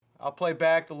I'll play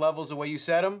back the levels the way you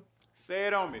said them. Say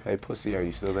it on me. Hey, pussy, are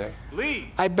you still there? Lead.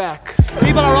 I back.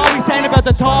 People are always saying about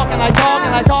the talk, and I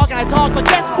talk, but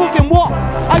guess fucking what?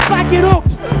 I back it up.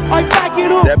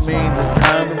 That means it's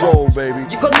time to roll, baby.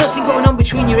 You've got nothing going on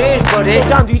between your ears, buddy. Hey,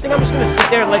 John, do you think I'm just gonna sit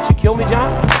there and let you kill me,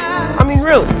 John? I mean,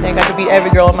 really? I think I could beat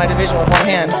every girl in my division with one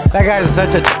hand. That guy's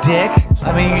such a dick.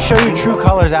 I mean, you show your true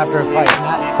colors after a fight, and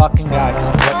that fucking guy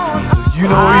comes up to me. You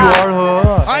know who you are,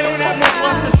 huh? I don't have much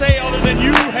left to say other than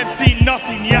you have seen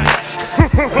nothing yet.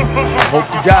 Hope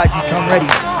to God you come ready.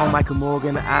 I'm Michael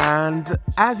Morgan, and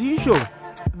as usual,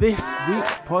 this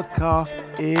week's podcast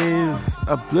is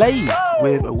ablaze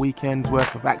with a weekend's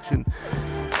worth of action.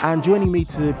 And joining me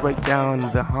to break down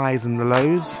the highs and the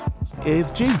lows is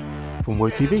G from Woe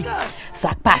TV.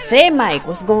 Sac passe, Mike.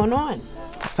 What's going on?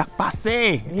 Sac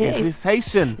passe. Yes. Is this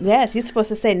Haitian? Yes, you're supposed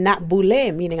to say not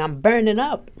boule, meaning I'm burning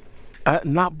up.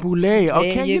 Not boule.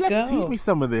 Okay, you you'll have to go. teach me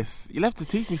some of this.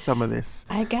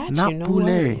 I got not you. No boule.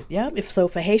 worries. Yep. So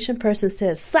if a Haitian person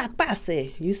says sac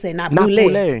passe, you say not Not boule.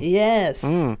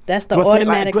 boule. That's the Do I say it like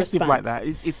automatic aggressive response. like that?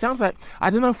 It sounds like, I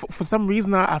don't know, for some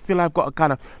reason I feel I've got to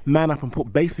kind of man up and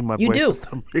put bass in my You voice. do. For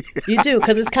some reason. You do,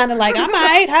 because it's kind of like, I'm all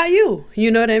right, how you?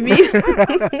 You know what I mean?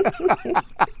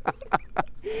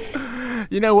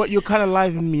 You know what? You're kind of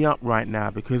livening me up right now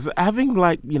because having,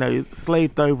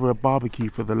 slaved over a barbecue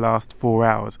for the last 4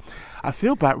 hours, I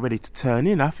feel about ready to turn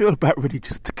in. I feel about ready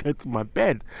just to go to my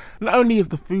bed. Not only has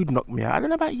the food knocked me out, I don't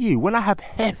know about you, when I have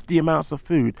hefty amounts of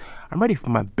food, I'm ready for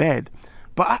my bed.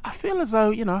 But I feel as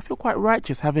though, I feel quite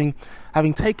righteous having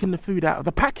taken the food out of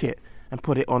the packet and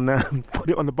put it on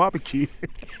the barbecue.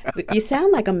 You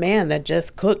sound like a man that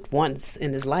just cooked once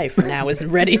in his life and now is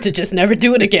ready to just never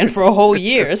do it again for a whole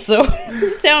year. So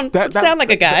you sound like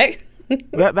a guy.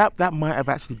 That might have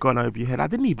actually gone over your head. I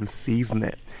didn't even season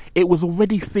it. It was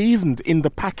already seasoned in the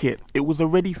packet. It was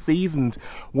already seasoned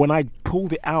when I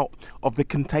pulled it out of the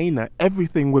container.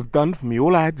 Everything was done for me.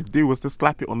 All I had to do was to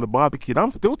slap it on the barbecue. And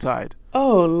I'm still tired.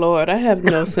 Oh, Lord, I have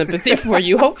no sympathy for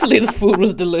you. Hopefully the food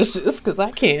was delicious, because I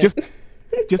can't.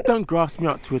 Just don't grasp me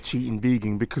up to a cheating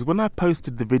vegan, because when I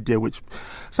posted the video, which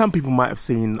some people might have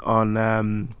seen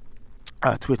on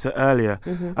Twitter earlier,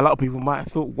 a lot of people might have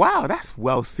thought, wow, that's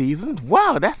well seasoned.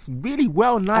 Wow, that's really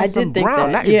well nice and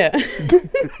brown. That, yeah.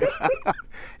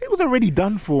 It was already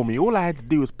done for me. All I had to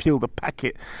do was peel the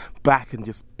packet back and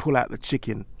just pull out the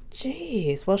chicken.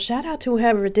 Jeez. Well, shout out to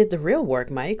whoever did the real work,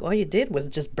 Mike. All you did was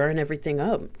just burn everything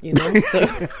up,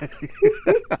 So.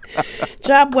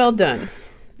 Job well done.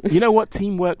 You know what?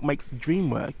 Teamwork makes the dream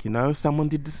work, Someone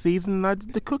did the seasoning and I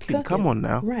did the cooking. Come on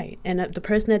now. Right. And the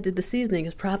person that did the seasoning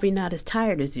is probably not as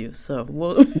tired as you. So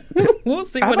we'll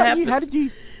see what happens.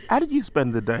 How did you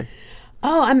spend the day?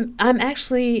 Oh,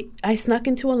 I snuck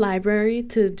into a library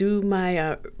to do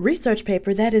my research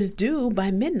paper that is due by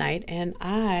midnight, and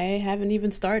I haven't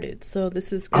even started. So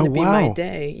this is going to be my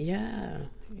day. Yeah.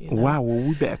 Wow. Well,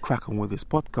 we better crack on with this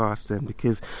podcast then,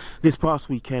 because this past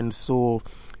weekend saw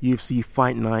UFC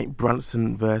Fight Night,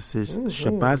 Brunson versus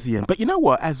Shabazian. But you know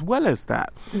what? As well as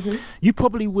that, you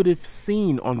probably would have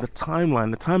seen on the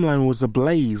timeline was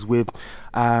ablaze with,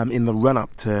 in the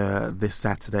run-up to this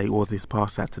Saturday, or this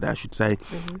past Saturday, I should say,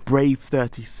 Brave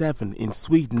 37 in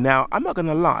Sweden. Now, I'm not going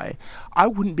to lie, I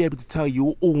wouldn't be able to tell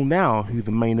you all now who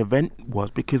the main event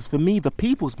was, because for me, the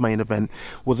people's main event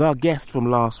was our guest from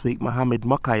last week, Mohamed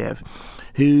Mokaev,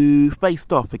 who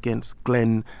faced off against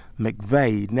Glenn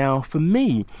McVeigh. Now, for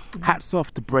me, hats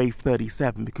off to Brave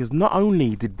 37, because not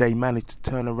only did they manage to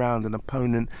turn around an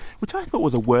opponent, which I thought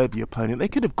was a worthy opponent, they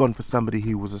could have gone for somebody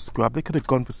who was a scrub, they could have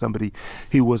gone for somebody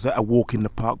who was a walk in the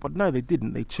park, but no, they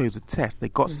didn't. They chose a test. They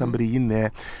got somebody in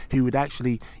there who would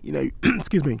actually,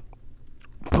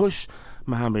 push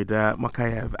Mohamed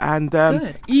Mokaev. And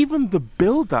even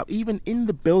in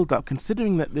the build-up,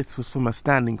 considering that this was from a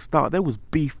standing start, there was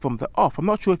beef from the off. I'm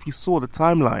not sure if you saw the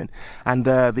timeline and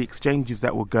the exchanges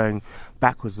that were going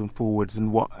backwards and forwards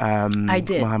and what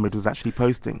Mohamed was actually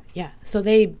posting. Yeah, so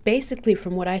they basically,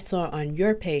 from what I saw on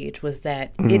your page, was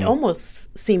that it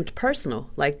almost seemed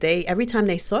personal. Like every time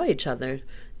they saw each other,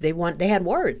 they had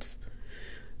words.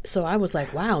 So I was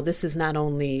like, wow, this is not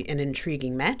only an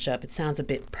intriguing matchup, it sounds a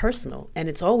bit personal. And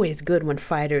it's always good when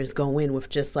fighters go in with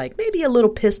just like maybe a little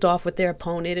pissed off with their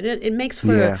opponent. It makes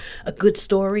for a good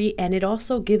story, and it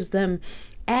also gives them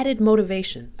added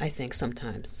motivation, I think,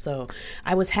 sometimes. So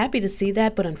I was happy to see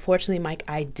that, but unfortunately, Mike,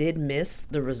 I did miss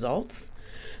the results.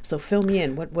 So fill me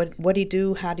in. What did he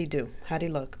do? How'd he do? How'd he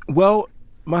look? Well,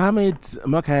 Mohammed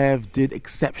Mokaev did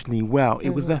exceptionally well. It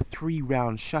was a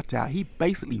 3-round shutout. He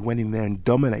basically went in there and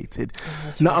dominated.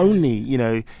 Not only,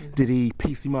 did he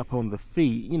piece him up on the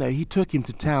feet, he took him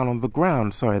to town on the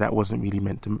ground. Sorry, that wasn't really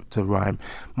meant to rhyme.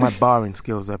 My barring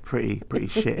skills are pretty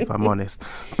shit, if I'm honest.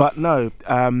 But no,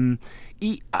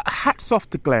 hats off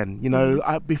to Glenn.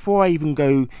 Before I even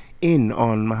go in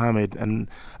on Mohammed and,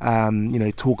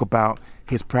 talk about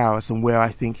his prowess and where I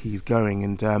think he's going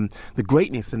and the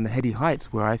greatness and the heady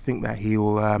heights where I think that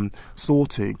he'll soar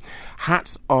to.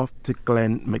 Hats off to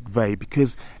Glenn McVeigh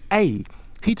because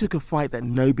he took a fight that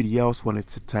nobody else wanted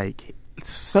to take.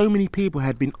 So many people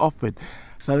had been offered.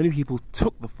 So many people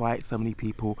took the fight. So many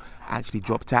people actually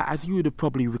dropped out. As you would have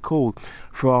probably recalled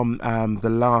from the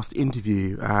last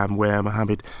interview where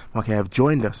Mohammed Mokaev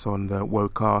joined us on the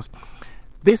Wocast,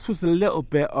 this was a little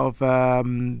bit of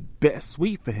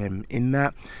bittersweet for him in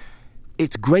that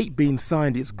it's great being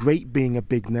signed, it's great being a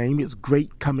big name, it's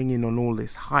great coming in on all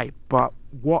this hype, but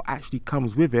what actually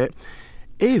comes with it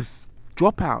is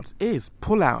dropouts, is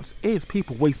pullouts, is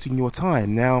people wasting your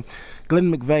time. Now,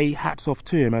 Glenn McVeigh, hats off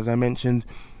to him, as I mentioned,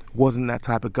 wasn't that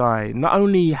type of guy. Not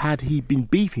only had he been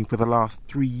beefing for the last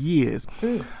 3 years,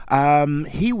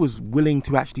 he was willing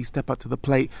to actually step up to the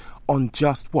plate on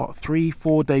just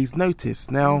 3-4 days notice.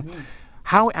 Now,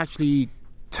 how it actually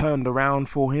turned around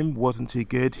for him wasn't too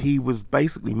good. He was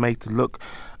basically made to look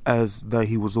as though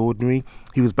he was ordinary.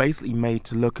 He was basically made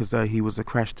to look as though he was a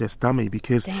crash test dummy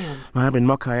because Mohammed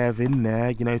Mokaev in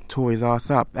there, tore his ass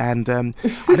up. And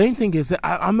I don't think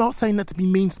I'm not saying that to be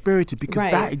mean-spirited because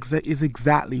that is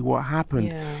exactly what happened.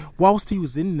 Yeah. Whilst he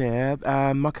was in there,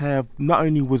 Mokaev not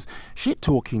only was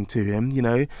shit-talking to him,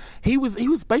 he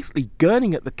was basically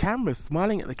gurning at the cameras,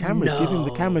 smiling at the cameras, giving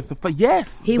the cameras the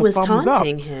yes, he was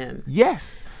taunting him.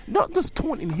 Yes, not just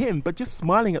taunting him, but just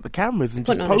smiling at the cameras and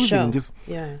putting just posing and just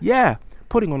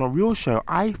putting on a real show.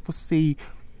 I foresee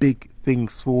big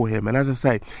things for him, and as I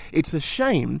say, it's a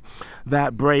shame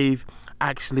that Brave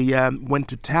actually went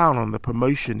to town on the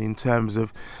promotion in terms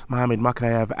of Mohammed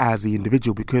Mokaev as the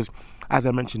individual, because as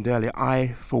I mentioned earlier, I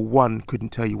for one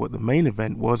couldn't tell you what the main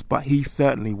event was, but he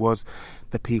certainly was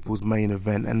the people's main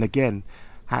event. And again,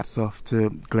 hats off to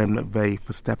Glenn McVeigh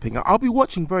for stepping up. I'll be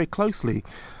watching very closely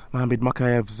Mohammed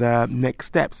Mokaev's next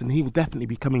steps, and he will definitely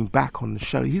be coming back on the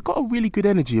show. He's got a really good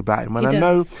energy about him, and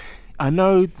I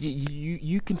know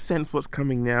you can sense what's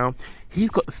coming now. He's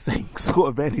got the same sort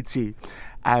of energy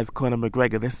as Conor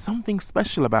McGregor. There's something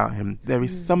special about him. There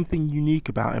is something unique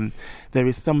about him. There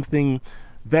is something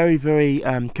very, very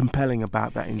compelling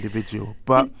about that individual.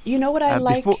 But you know what I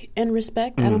like and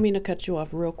respect? I don't mean to cut you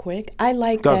off real quick. I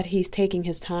like that he's taking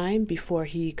his time before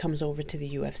he comes over to the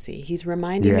UFC. He's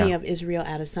reminding me of Israel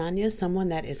Adesanya, someone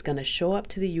that is going to show up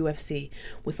to the UFC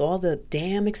with all the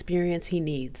damn experience he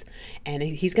needs. And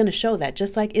he's going to show that,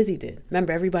 just like Izzy did.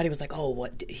 Remember, everybody was like,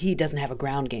 he doesn't have a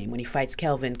ground game. When he fights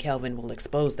Kelvin will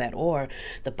expose that. Or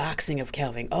the boxing of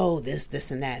Kelvin. This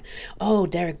and that.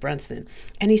 Derek Brunson.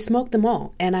 And he smoked them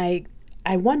all. And I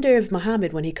wonder if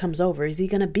Mohammed, when he comes over, is he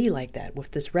going to be like that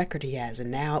with this record he has and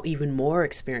now even more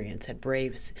experience at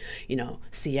Braves,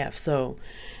 CF. So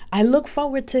I look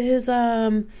forward to his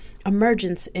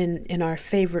emergence in our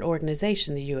favorite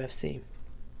organization, the UFC.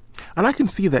 And I can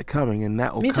see that coming, and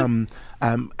that will come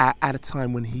at a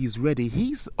time when he's ready.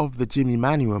 He's of the Jimmy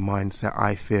Manuel mindset,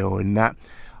 I feel, in that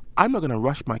I'm not going to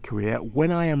rush my career.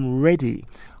 When I am ready,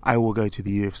 I will go to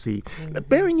the UFC.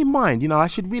 Bearing in mind, I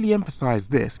should really emphasize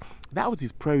this. That was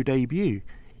his pro debut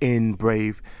in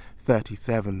Brave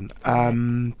 37.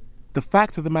 The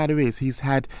fact of the matter is he's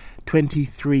had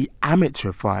 23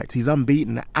 amateur fights. He's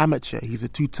unbeaten at amateur. He's a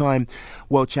 2-time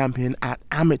world champion at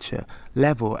amateur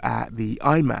level at the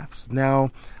IMAFs. Now,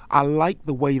 I like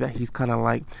the way that he's kind of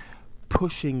like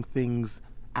pushing things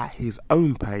at his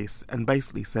own pace and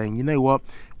basically saying, you know what,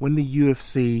 when the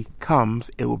UFC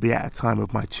comes, it will be at a time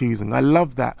of my choosing. I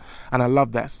love that, and I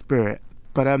love that spirit.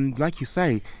 But like you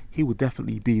say, he will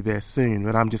definitely be there soon,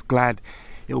 but I'm just glad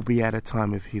it will be at a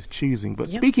time of his choosing. But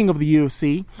speaking of the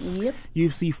UFC,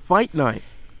 UFC Fight Night,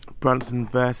 Brunson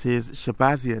versus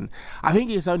Shahbazyan. I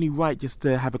think it's only right just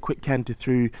to have a quick canter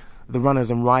through the runners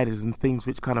and riders and things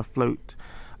which kind of float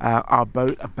our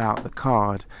boat about the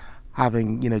card,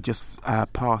 having just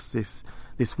passed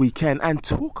this weekend, and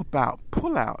talk about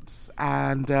pullouts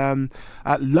and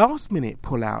last minute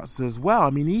pullouts as well. I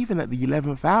mean, even at the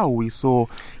 11th hour we saw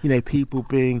people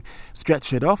being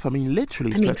stretchered off. I mean,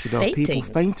 literally stretchered off, people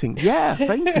fainting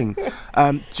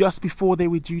just before they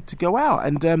were due to go out.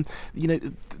 And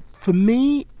for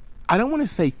me, I don't want to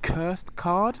say cursed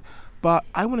card, but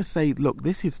I want to say, look,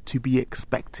 this is to be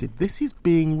expected. This is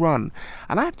being run,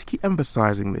 and I have to keep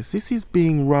emphasizing this. This is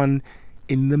being run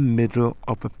in the middle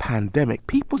of a pandemic.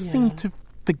 People seem to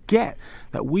forget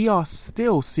that we are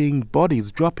still seeing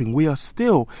bodies dropping. We are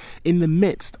still in the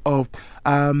midst of,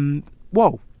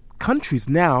 countries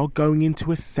now going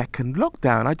into a second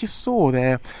lockdown. I just saw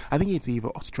there, I think it's either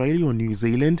Australia or New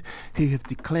Zealand, who have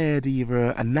declared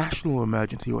either a national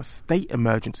emergency or a state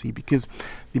emergency because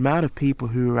the amount of people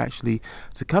who are actually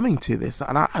succumbing to this.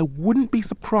 And I wouldn't be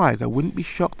surprised, I wouldn't be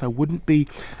shocked, I wouldn't be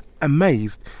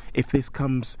amazed if this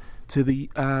comes to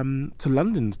to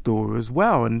London's door as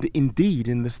well, and indeed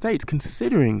in the States,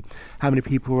 considering how many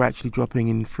people are actually dropping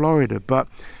in Florida. But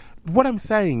what I'm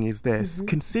saying is this,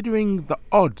 considering the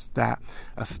odds that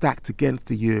are stacked against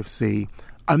the UFC,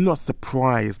 I'm not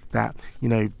surprised that,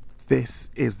 this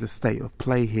is the state of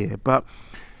play here. But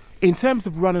in terms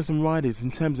of runners and riders, in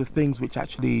terms of things which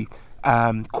actually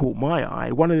caught my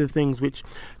eye, one of the things which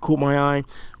caught my eye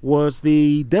was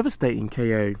the devastating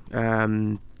KO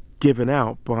given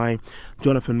out by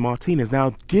Jonathan Martinez.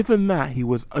 Now, given that he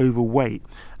was overweight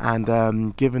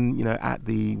and given, at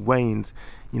the weigh-ins,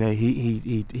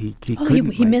 he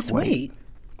couldn't he missed weight.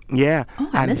 Yeah, I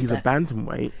and missed he's that. a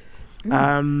bantamweight.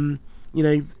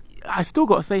 I still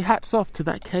got to say hats off to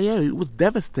that KO. It was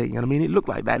devastating. I mean, it looked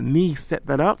like that knee set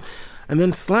that up, and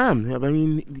then slam. I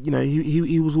mean,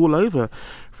 he was all over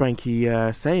Frankie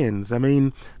Saenz. I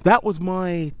mean, that was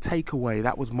my takeaway.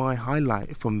 That was my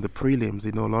highlight from the prelims,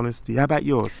 in all honesty. How about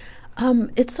yours?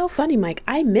 It's so funny, Mike.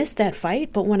 I missed that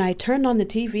fight, but when I turned on the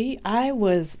TV, I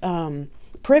was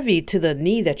privy to the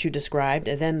knee that you described,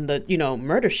 and then the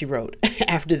murder she wrote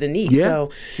after the knee. Yeah,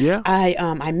 so yeah.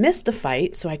 I missed the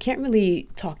fight, so I can't really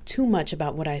talk too much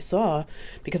about what I saw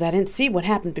because I didn't see what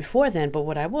happened before then. But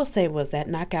what I will say was that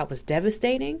knockout was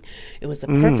devastating. It was a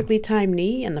perfectly timed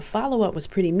knee, and the follow-up was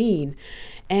pretty mean.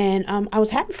 And I was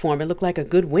happy for him. It looked like a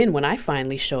good win when I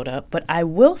finally showed up. But I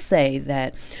will say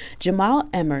that Jamal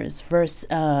Emmers versus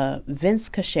Vince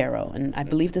Cachero, and I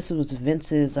believe this was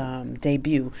Vince's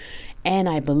debut, and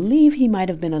I believe he might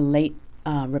have been a late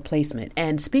replacement.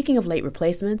 And speaking of late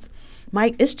replacements,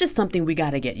 Mike, it's just something we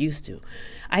got to get used to.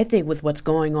 I think with what's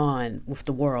going on with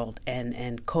the world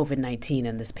and COVID-19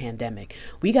 and this pandemic,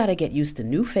 we got to get used to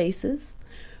new faces,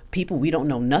 people we don't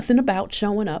know nothing about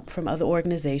showing up from other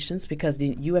organizations, because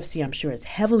the UFC, I'm sure, is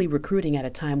heavily recruiting at a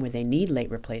time where they need late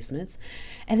replacements.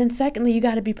 And then secondly, you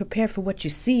got to be prepared for what you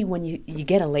see when you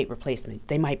get a late replacement.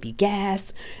 They might be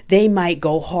gassed. They might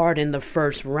go hard in the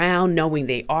first round knowing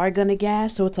they are going to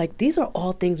gas. So it's like, these are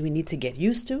all things we need to get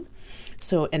used to.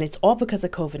 So, and it's all because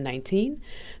of COVID-19.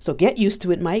 So get used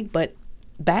to it, Mike. But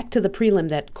back to the prelim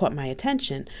that caught my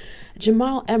attention,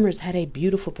 Jamal Emmers had a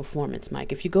beautiful performance,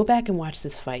 Mike. If you go back and watch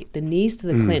this fight, the knees to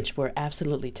the clinch were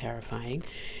absolutely terrifying.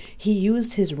 He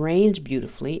used his range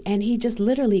beautifully, and he just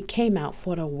literally came out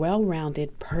for a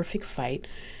well-rounded, perfect fight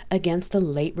against a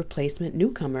late replacement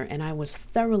newcomer, and I was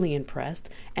thoroughly impressed.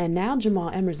 And now Jamal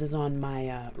Emmers is on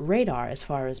my radar as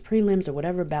far as prelims or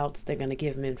whatever bouts they're going to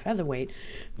give him in featherweight.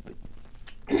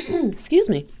 Excuse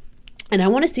me. And I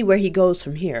want to see where he goes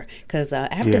from here, because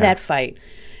after that fight,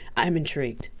 I'm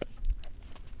intrigued.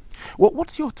 Well,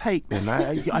 what's your take then?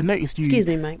 I noticed you. Excuse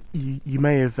me, Mike. You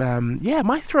may have.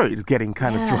 My throat is getting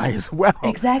kind of dry as well.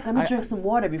 Exactly. I'm gonna drink some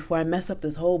water before I mess up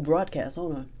this whole broadcast.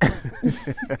 Hold on.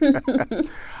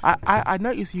 I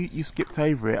noticed you skipped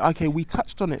over it. Okay, we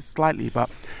touched on it slightly,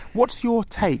 but what's your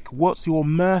take? What's your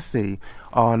mercy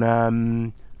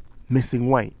on missing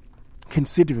weight,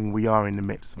 considering we are in the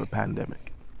midst of a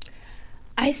pandemic?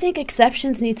 I think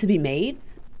exceptions need to be made.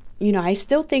 I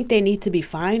still think they need to be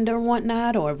fined or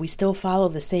whatnot, or we still follow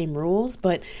the same rules,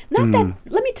 but not that,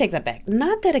 let me take that back.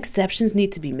 Not that exceptions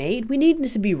need to be made. We need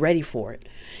to be ready for it.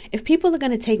 If people are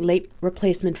going to take late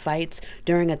replacement fights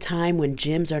during a time when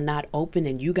gyms are not open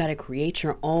and you got to create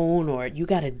your own, or you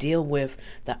got to deal with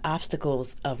the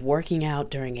obstacles of working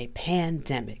out during a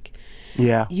pandemic,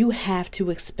 you have to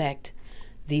expect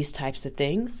these types of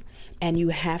things, and you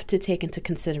have to take into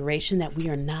consideration that we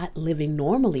are not living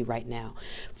normally right now,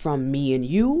 from me and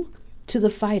you to the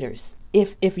fighters.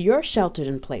 If you're sheltered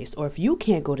in place, or if you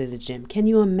can't go to the gym, can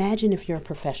you imagine if you're a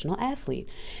professional athlete?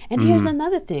 And here's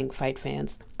another thing, fight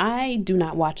fans. I do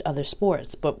not watch other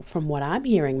sports, but from what I'm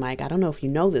hearing, Mike, I don't know if you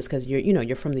know this because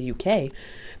you're from the UK.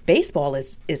 Baseball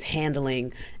is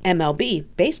handling MLB.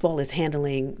 Baseball is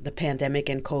handling the pandemic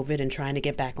and COVID and trying to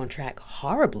get back on track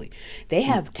horribly. They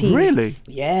have teams. Really?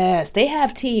 Yes, they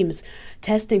have teams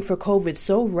testing for COVID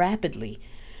so rapidly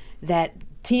that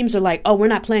teams are like, oh, we're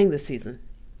not playing this season.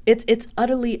 It's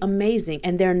utterly amazing,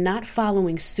 and they're not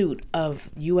following suit of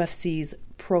UFC's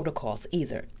protocols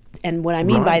either. And what I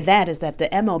mean by that is that the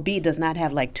MLB does not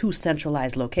have like 2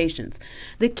 centralized locations.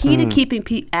 The key to keeping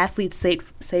athletes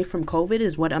safe from COVID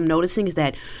is what I'm noticing is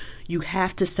that you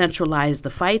have to centralize the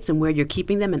fights and where you're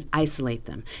keeping them and isolate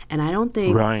them. And I don't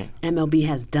think MLB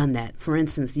has done that. For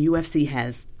instance, the UFC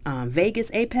has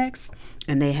Vegas Apex,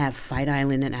 and they have Fight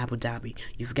Island in Abu Dhabi.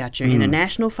 You've got your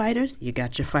international fighters, you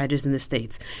got your fighters in the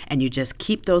States, and you just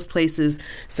keep those places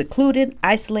secluded,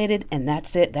 isolated, and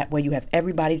that's it. That way you have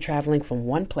everybody traveling from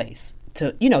one place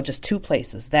to, just 2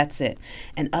 places. That's it.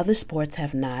 And other sports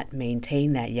have not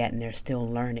maintained that yet, and they're still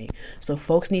learning. So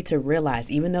folks need to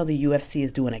realize, even though the UFC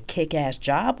is doing a kick-ass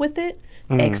job with it,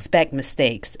 expect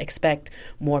mistakes, expect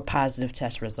more positive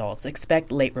test results,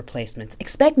 expect late replacements,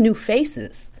 expect new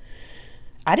faces.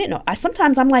 I didn't know.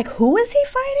 Sometimes I'm like, who is he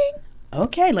fighting?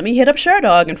 Okay, let me hit up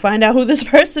Sherdog and find out who this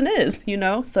person is,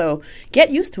 So get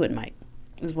used to it, Mike,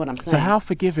 is what I'm saying. So how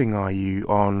forgiving are you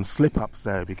on slip-ups,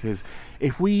 though? Because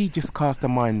if we just cast our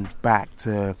mind back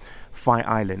to Fight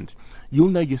Island, you'll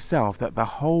know yourself that the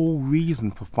whole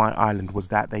reason for Fight Island was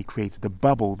that they created a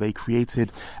bubble. They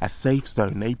created a safe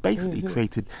zone. They basically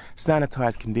created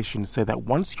sanitized conditions so that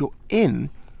once you're in,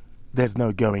 there's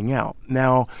no going out.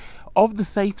 Now, of the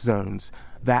safe zones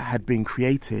that had been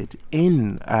created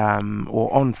in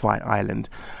or on Fight Island,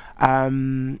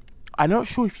 I'm not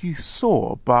sure if you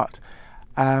saw, but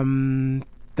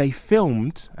they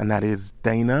filmed, and that is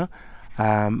Dana,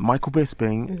 Michael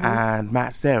Bisping and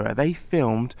Matt Serra, they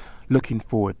filmed looking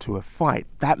forward to a fight.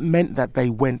 That meant that they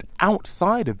went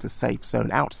outside of the safe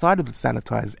zone, outside of the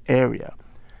sanitized area.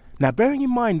 Now, bearing in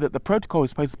mind that the protocol is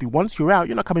supposed to be once you're out,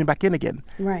 you're not coming back in again.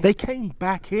 Right. They came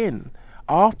back in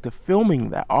after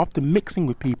filming that, after mixing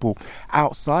with people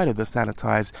outside of the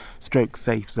sanitized stroke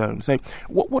safe zone. So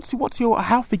what's your,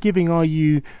 how forgiving are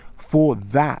you for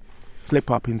that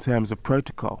slip up in terms of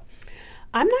protocol?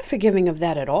 I'm not forgiving of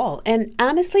that at all. And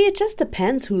honestly, it just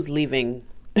depends who's leaving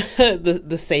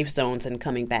the safe zones and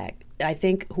coming back. I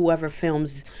think whoever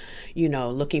films,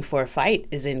 looking for a fight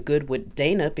is in good with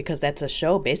Dana, because that's a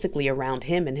show basically around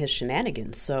him and his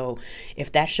shenanigans. So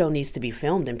if that show needs to be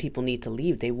filmed and people need to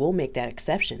leave, they will make that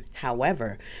exception.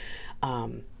 However,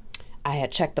 I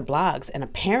had checked the blogs, and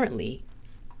apparently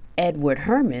Edward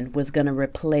Herman was going to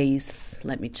replace,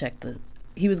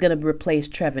 he was going to replace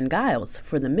Trevin Giles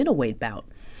for the middleweight bout.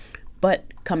 But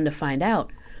come to find out,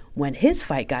 when his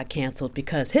fight got canceled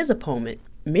because his opponent,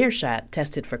 Meerschaert,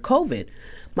 tested for COVID,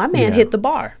 my man hit the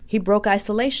bar. He broke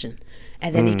isolation.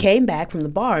 And then he came back from the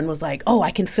bar and was like,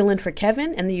 I can fill in for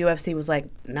Kevin. And the UFC was like,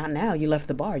 not now. You left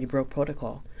the bar. You broke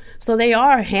protocol. So they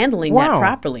are handling that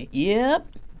properly. Yep.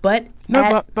 But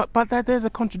there's a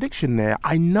contradiction there.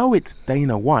 I know it's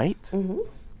Dana White,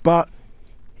 but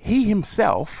he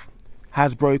himself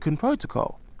has broken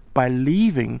protocol by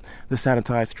leaving the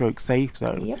sanitized stroke safe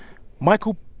zone. Yep.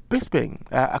 Michael Bisping,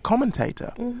 a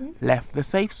commentator, left the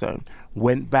safe zone,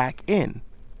 went back in.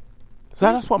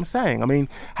 So that's what I'm saying. I mean,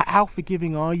 how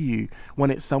forgiving are you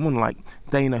when it's someone like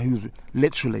Dana, who's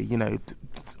literally,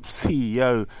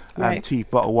 CEO,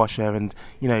 chief bottle washer, and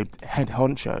head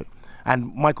honcho,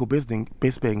 and Michael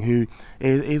Bisping, who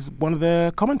is one of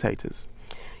the commentators?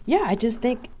 Yeah, I just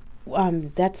think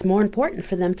that's more important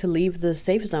for them to leave the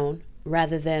safe zone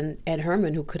rather than Ed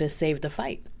Herman, who could have saved the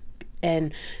fight.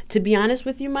 And to be honest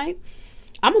with you, Mike,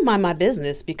 I'm going to mind my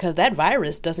business, because that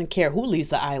virus doesn't care who leaves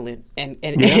the island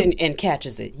and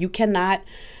catches it. You cannot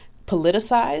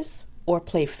politicize or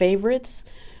play favorites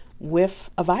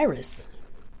with a virus.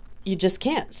 You just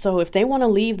can't. So if they want to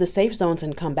leave the safe zones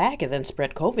and come back and then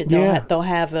spread COVID, they'll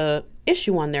have a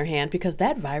issue on their hand, because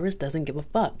that virus doesn't give a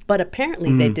fuck. But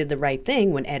apparently they did the right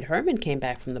thing when Ed Herman came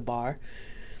back from the bar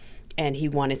and he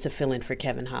wanted to fill in for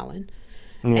Kevin Holland.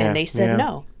 And they said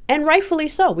no. And rightfully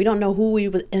so. We don't know who he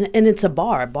was. And it's a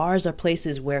bar. Bars are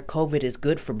places where COVID is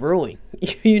good for brewing,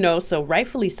 so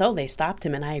rightfully so, they stopped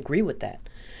him. And I agree with that.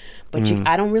 But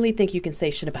I don't really think you can say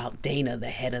shit about Dana, the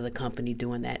head of the company,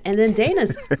 doing that. And then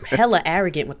Dana's hella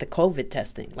arrogant with the COVID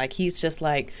testing. Like, he's just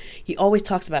like, he always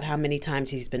talks about how many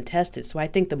times he's been tested. So I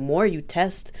think the more you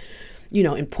test,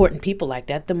 important people like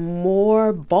that, the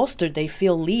more bolstered they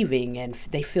feel leaving and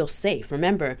they feel safe.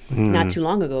 Remember, not too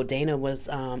long ago, Dana was,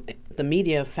 the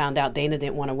media found out Dana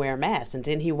didn't want to wear a mask. And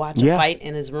didn't he watch a fight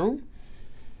in his room?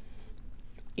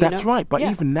 That's right, but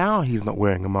Yeah. even now he's not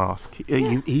wearing a mask.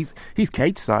 He's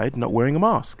cage side, not wearing a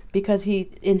mask. Because he,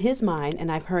 in his mind,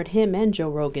 and I've heard him and Joe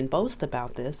Rogan boast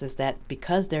about this, is that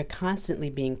because they're constantly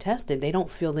being tested, they don't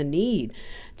feel the need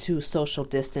to social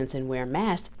distance and wear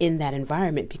masks in that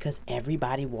environment because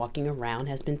everybody walking around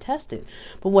has been tested.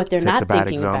 But what they're Sets a not bad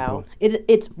thinking example.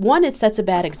 about, it sets a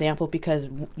bad example because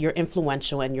you're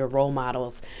influential and you're role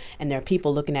models, and there are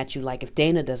people looking at you like if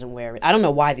Dana doesn't wear it. I don't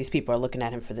know why these people are looking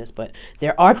at him for this, but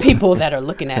there are people that are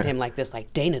looking at him like this,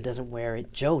 like Dana doesn't wear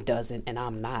it, Joe doesn't, and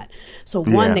I'm not. So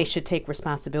one, they should take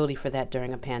responsibility for that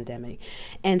during a pandemic.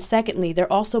 And secondly,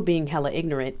 they're also being hella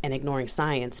ignorant and ignoring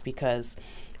science because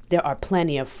there are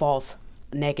plenty of false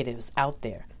negatives out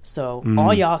there. So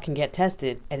all y'all can get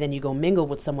tested and then you go mingle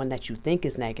with someone that you think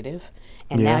is negative,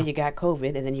 and now you got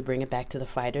COVID, and then you bring it back to the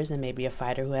fighters and maybe a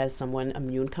fighter who has someone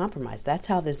immune compromised. That's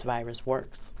how this virus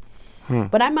works.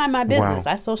 But I mind my business.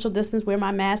 Wow. I social distance, wear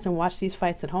my mask, and watch these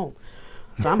fights at home.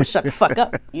 So I'm going to shut the fuck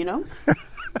up, you know?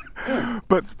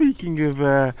 But speaking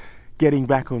of getting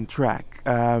back on track,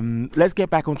 let's get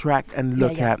back on track and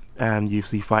look at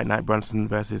UFC Fight Night, Brunson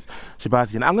versus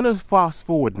Shahbazyan. I'm going to fast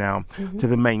forward now to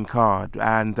the main card.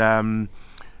 And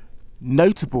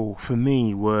notable for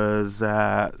me was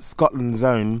Scotland's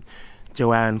own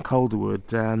Joanne Calderwood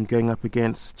going up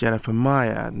against Jennifer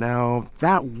Maia. Now,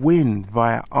 that win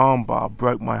via armbar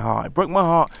broke my heart. It broke my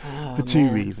heart for two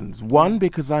reasons. One,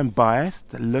 because I'm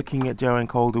biased. Looking at Joanne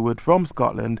Calderwood from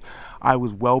Scotland, I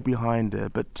was well behind her.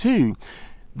 But two,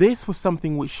 this was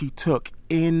something which she took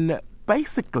in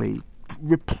basically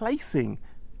replacing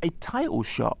a title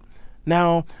shot.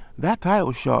 Now, that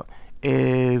title shot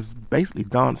is basically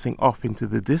dancing off into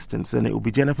the distance, and it will be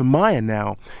Jennifer Maia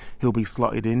now who'll be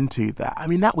slotted into that. I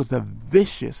mean, that was a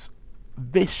vicious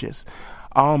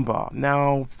armbar.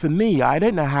 Now, for me, I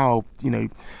don't know how,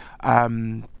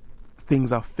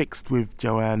 things are fixed with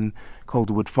Joanne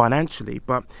Calderwood financially,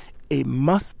 but it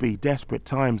must be desperate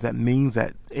times. That means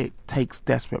that it takes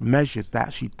desperate measures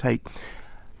that she take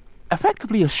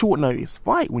effectively a short notice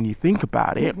fight when you think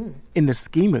about it in the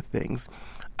scheme of things.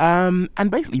 And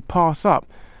basically pass up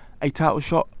a title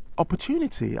shot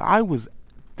opportunity. I was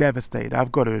devastated,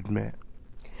 I've got to admit.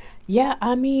 Yeah,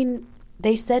 I mean,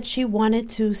 they said she wanted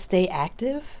to stay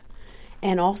active.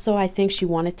 And also, I think she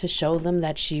wanted to show them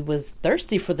that she was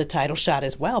thirsty for the title shot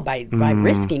as well by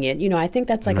risking it. You know, I think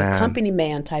that's like a company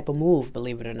man type of move,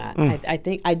 believe it or not. I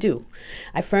think I do.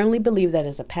 I firmly believe that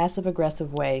is a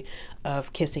passive-aggressive way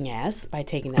of kissing ass by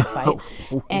taking that fight.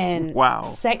 And wow.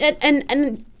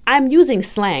 And I'm using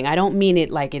slang. I don't mean it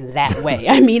like in that way.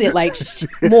 I mean it like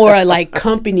more like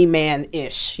company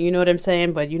man-ish. You know what I'm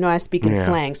saying? But I speak in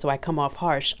slang, so I come off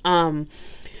harsh. And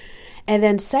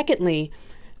then secondly,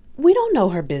 we don't know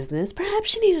her business. Perhaps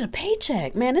she needed a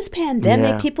paycheck. Man, this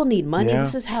pandemic, people need money.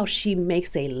 This is how she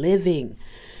makes a living.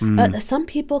 Some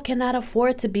people cannot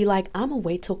afford to be like, I'm going to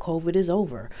wait till COVID is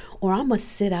over, or I'm going to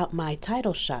sit out my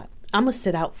title shot. I'm going to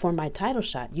sit out for my title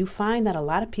shot. You find that a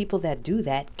lot of people that do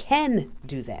that can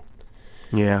do that.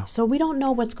 Yeah. So we don't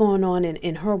know what's going on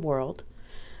in her world.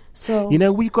 So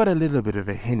we got a little bit of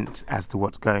a hint as to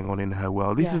what's going on in her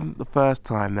world. This isn't the first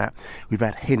time that we've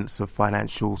had hints of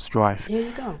financial strife. There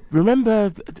you go.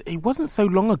 Remember, it wasn't so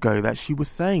long ago that she was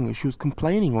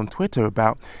complaining on Twitter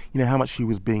about, how much she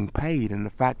was being paid, and the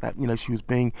fact that, she was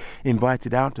being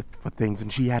invited out for things,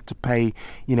 and she had to pay,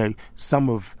 some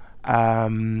of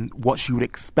what she would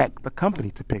expect the company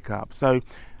to pick up. So,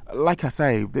 like I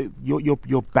say,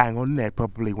 you're bang on there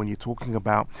probably when you're talking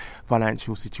about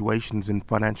financial situations and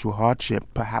financial hardship.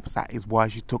 Perhaps that is why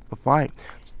she took the fight.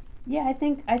 Yeah, I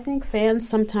think fans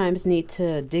sometimes need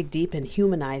to dig deep and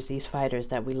humanize these fighters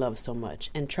that we love so much,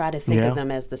 and try to think of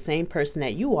them as the same person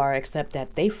that you are, except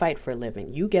that they fight for a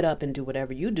living. You get up and do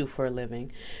whatever you do for a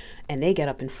living, and they get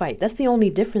up and fight. That's the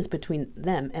only difference between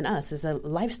them and us, is a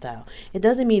lifestyle. It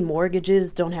doesn't mean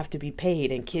mortgages don't have to be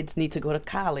paid and kids need to go to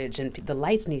college and the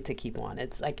lights need to keep on.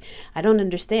 It's like, I don't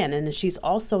understand. And she's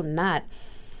also not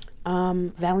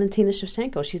Valentina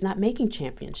Shevchenko. She's not making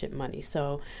championship money.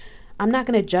 So I'm not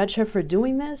going to judge her for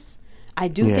doing this. I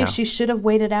do think she should have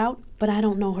waited out, but I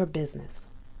don't know her business.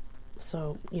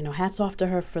 So, hats off to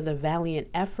her for the valiant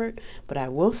effort. But I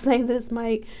will say this,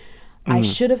 Mike. I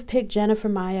should have picked Jennifer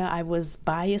Maia. I was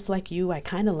biased like you. I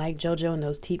kind of like JoJo and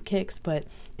those teep kicks. But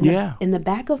in the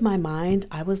back of my mind,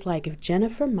 I was like, if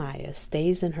Jennifer Maia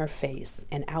stays in her face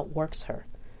and outworks her,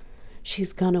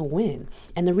 she's going to win.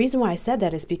 And the reason why I said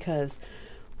that is because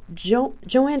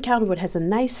Joanne Calderwood has a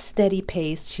nice steady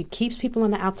pace. She keeps people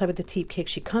on the outside with the teep kick.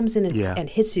 She comes in and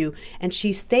hits you, and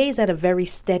she stays at a very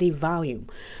steady volume.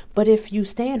 But if you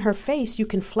stay in her face, you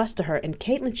can fluster her. And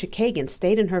Caitlin Chookagian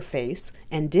stayed in her face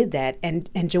and did that. And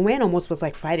Joanne almost was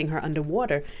like fighting her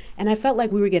underwater. And I felt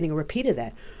like we were getting a repeat of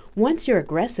that. Once you're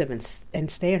aggressive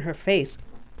and stay in her face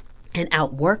and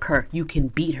outwork her, you can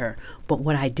beat her. But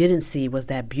what I didn't see was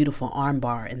that beautiful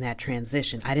armbar in that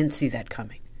transition. I didn't see that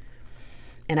coming.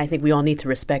 And I think we all need to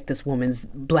respect this woman's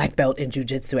black belt in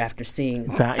jiu-jitsu after seeing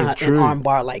that is an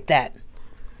armbar like that.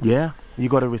 Yeah, you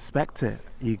got to respect it.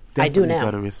 You definitely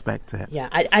got to respect it. Yeah,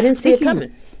 I didn't see it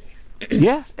coming.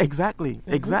 Yeah, exactly.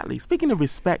 Speaking of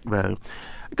respect, though,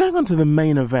 going on to the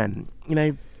main event,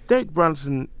 Derek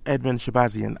Brunson, Edmund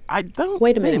Shabazian, I don't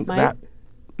Wait a minute, Mike.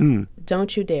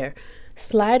 Don't you dare.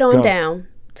 Slide on down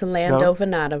to Lando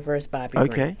Venata versus Bobby Green.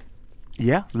 Okay.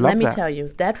 Yeah, Let me tell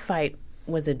you, that fight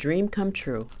was a dream come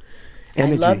true.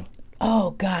 Energy.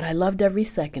 I loved every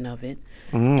second of it.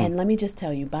 And let me just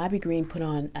tell you, Bobby Green put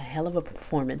on a hell of a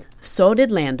performance. So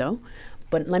did Lando.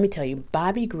 But let me tell you,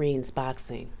 Bobby Green's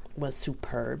boxing was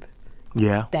superb.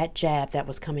 Yeah. That jab that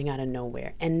was coming out of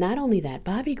nowhere. And not only that,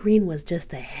 Bobby Green was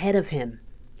just ahead of him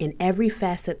in every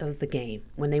facet of the game.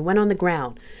 When they went on the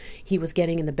ground, he was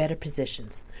getting in the better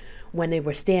positions. When they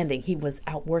were standing, he was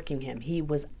outworking him. He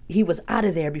was out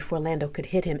of there before Lando could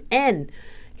hit him. And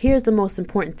here's the most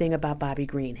important thing about Bobby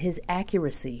Green. His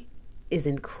accuracy is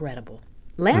incredible.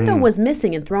 Lando was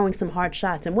missing and throwing some hard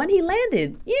shots. And when he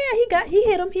landed, he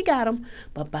hit him, he got him.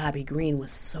 But Bobby Green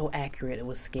was so accurate, it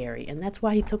was scary. And that's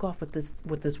why he took off with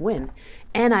this win.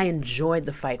 And I enjoyed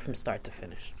the fight from start to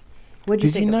finish.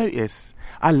 Did you notice?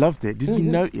 I loved it. Did you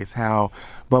notice how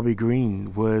Bobby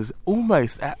Green was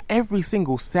almost at every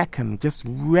single second just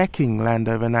wrecking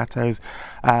Lando Venata's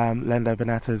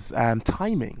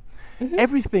timing?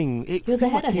 Everything. It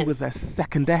seemed like he was a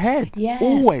second ahead. Yes.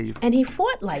 Always. And he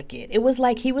fought like it. It was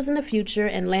like he was in the future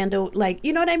and Lando,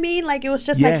 you know what I mean? Like it was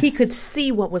just like he could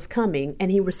see what was coming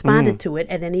and he responded to it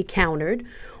and then he countered.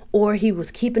 Or he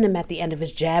was keeping him at the end of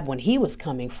his jab when he was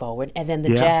coming forward. And then the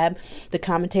jab, the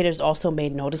commentators also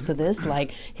made notice of this,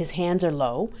 like his hands are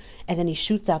low. And then he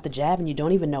shoots out the jab and you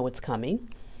don't even know it's coming.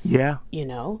 Yeah.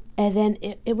 And then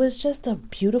it was just a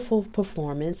beautiful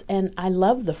performance. And I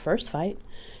loved the first fight.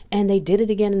 And they did it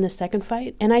again in the second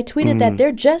fight. And I tweeted that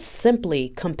they're just simply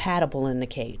compatible in the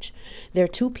cage. They're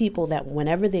two people that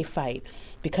whenever they fight,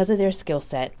 because of their skill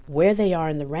set, where they are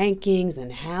in the rankings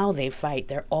and how they fight,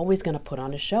 they're always going to put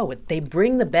on a show. They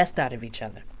bring the best out of each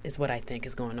other is what I think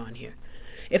is going on here.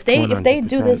 If they 100%.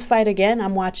 do this fight again,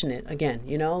 I'm watching it again.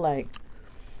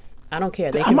 I don't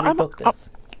care. They can rebook this.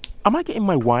 Am I getting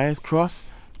my wires crossed?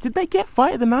 Did they get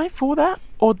Fight of the Night for that?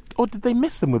 Or did they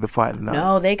miss them with the Fight of the Night?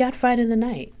 No, they got Fight of the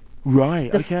Night.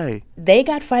 Right, okay. They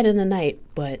got Fight of the Night,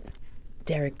 but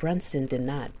Derek Brunson did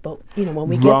not. But, when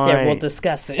we get there, we'll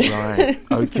discuss it. Right,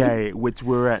 okay, which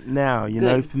we're at now.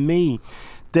 For me,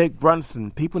 Derek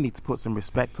Brunson, people need to put some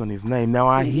respect on his name. Now,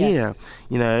 I hear,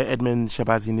 Edmund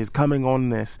Shabazian is coming on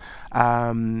this,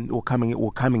 or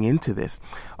coming into this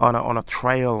on a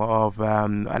trail of,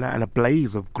 and a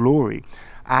blaze of glory.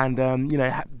 And,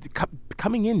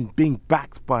 coming in, being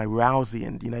backed by Rousey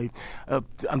and,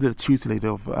 under the tutelage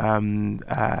of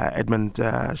Edmund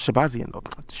Tarverdyan.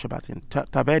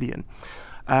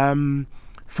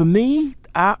 For me,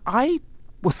 I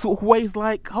was always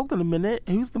like, hold on a minute,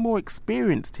 who's the more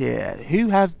experienced here? Who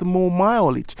has the more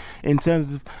mileage in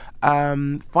terms of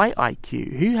fight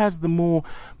IQ? Who has the more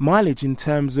mileage in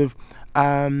terms of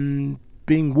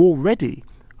being war ready?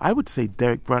 I would say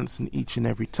Derek Brunson each and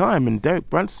every time. And Derek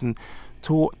Brunson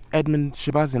taught Edmund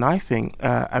Shabazian, I think,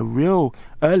 a real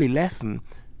early lesson.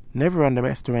 Never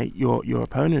underestimate your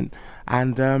opponent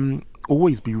and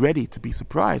always be ready to be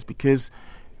surprised, because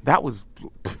that was,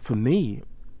 for me,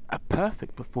 a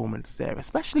perfect performance there.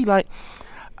 Especially I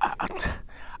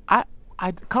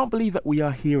can't believe that we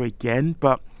are here again,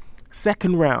 but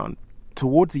second round,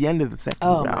 towards the end of the second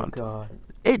round. Oh, my God.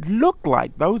 It looked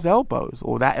like those elbows,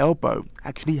 or that elbow,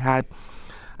 actually had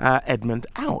Edmund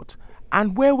out.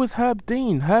 And where was Herb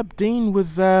Dean? Herb Dean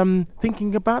was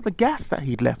thinking about the gas that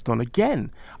he'd left on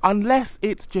again. Unless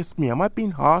it's just me. Am I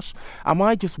being harsh? Am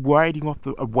I just riding off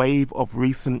a wave of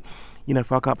recent,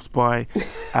 fuck-ups by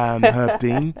Herb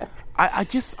Dean?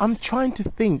 I'm trying to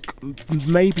think,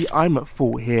 maybe I'm at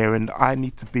fault here and I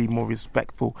need to be more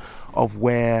respectful of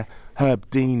where Herb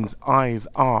Dean's eyes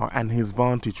are and his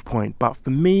vantage point. But for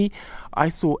me, I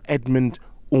saw Edmund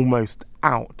almost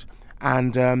out.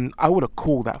 And I would have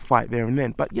called that fight there and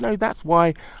then. But, that's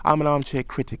why I'm an armchair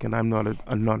critic and I'm not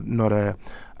a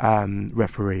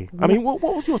referee. I mean, what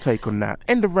was your take on that?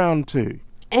 End of round 2.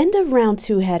 End of round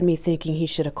 2 had me thinking he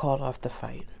should have called off the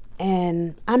fight.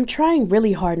 And I'm trying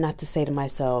really hard not to say to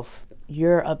myself,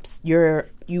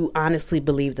 you honestly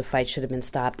believe the fight should have been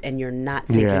stopped and you're not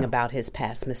thinking about his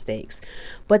past mistakes.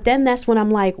 But then that's when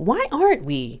I'm like, why aren't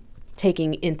we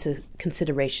taking into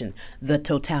consideration the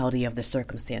totality of the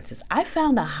circumstances? I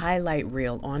found a highlight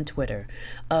reel on Twitter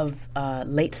of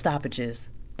late stoppages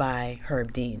by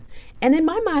Herb Dean. And in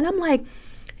my mind, I'm like,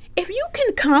 if you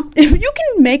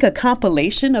can make a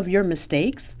compilation of your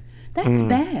mistakes, that's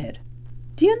bad.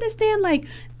 Do you understand? Like,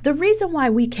 the reason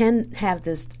why we can have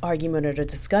this argument or the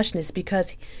discussion is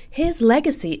because his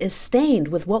legacy is stained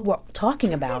with what we're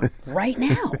talking about right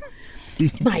now.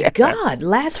 My God,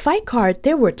 last fight card,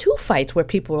 there were 2 fights where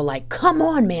people were like, come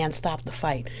on, man, stop the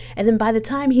fight. And then by the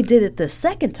time he did it the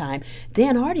second time,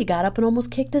 Dan Hardy got up and almost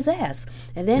kicked his ass.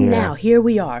 And then now, here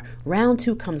we are. Round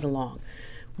 2 comes along.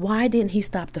 Why didn't he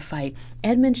stop the fight?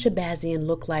 Edmen Shahbazyan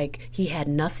looked like he had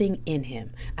nothing in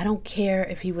him. I don't care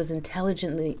if he was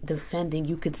intelligently defending.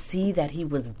 You could see that he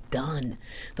was done.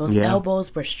 Those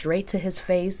elbows were straight to his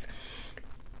face.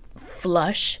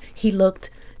 Flush. He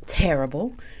looked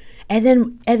terrible. And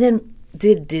then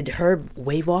did Herb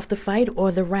wave off the fight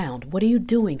or the round? What are you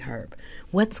doing, Herb?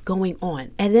 What's going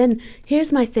on? And then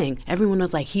here's my thing. Everyone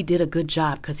was like, he did a good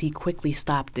job because he quickly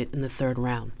stopped it in the 3rd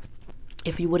round.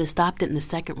 If he would have stopped it in the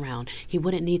 2nd round, he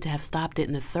wouldn't need to have stopped it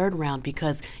in the 3rd round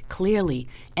because clearly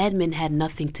Edmen had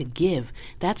nothing to give.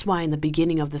 That's why in the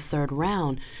beginning of the 3rd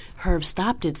round, Herb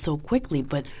stopped it so quickly.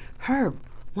 But Herb,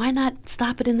 why not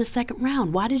stop it in the 2nd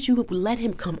round? Why did you let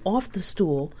him come off the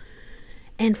stool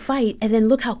and fight, and then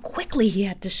look how quickly he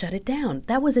had to shut it down?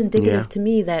 That was indicative to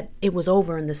me that it was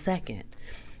over in the 2nd.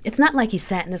 It's not like he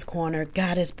sat in his corner,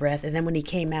 got his breath, and then when he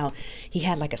came out, he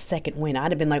had like a 2nd win.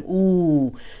 I'd have been like,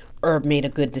 ooh, Herb made a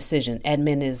good decision.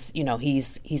 Edmen is,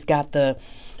 he's got the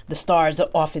stars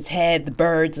off his head, the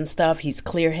birds and stuff. He's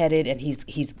clear-headed, and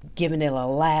he's giving it a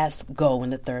last go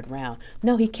in the 3rd round.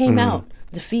 No, he came out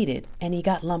defeated, and he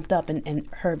got lumped up, and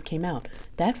Herb came out.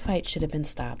 That fight should have been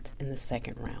stopped in the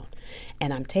 2nd round.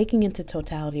 And I'm taking into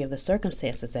totality of the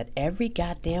circumstances that every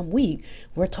goddamn week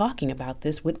we're talking about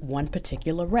this with one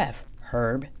particular ref,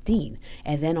 Herb Dean.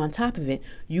 And then on top of it,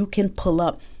 you can pull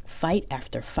up fight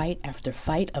after fight after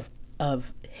fight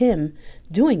of him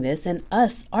doing this and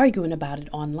us arguing about it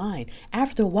online.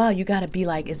 After a while, you got to be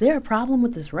like, is there a problem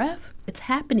with this ref? It's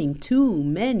happening too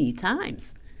many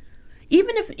times.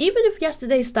 Even if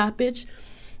yesterday's stoppage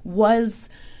was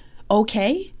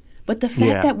okay, but the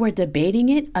fact that we're debating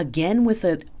it again with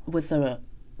a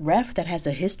ref that has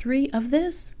a history of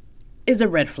this is a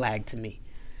red flag to me.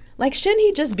 Like, shouldn't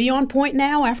he just be on point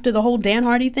now after the whole Dan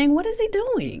Hardy thing? What is he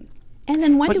doing? And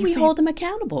then when do we hold him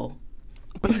accountable?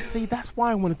 But you see, that's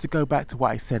why I wanted to go back to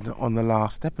what I said on the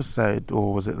last episode,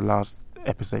 or was it the last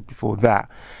episode before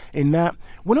that, in that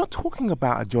we're not talking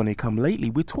about a Johnny come lately.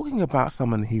 We're talking about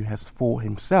someone who has fought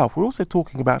himself. We're also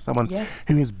talking about someone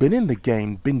who has been in the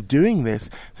game, been doing this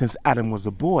since Adam was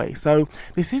a boy. So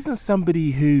this isn't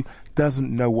somebody who doesn't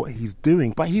know what he's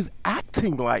doing, but he's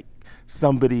acting like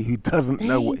somebody who doesn't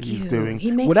know what he's doing.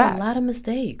 He makes a lot of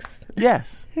mistakes.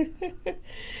 Yes.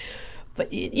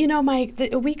 But, Mike,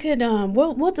 we could,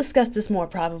 we'll discuss this more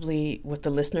probably with the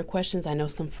listener questions. I know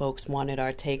some folks wanted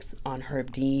our takes on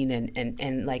Herb Dean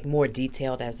and like more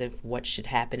detailed as if what should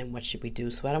happen and what should we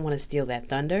do. So I don't want to steal that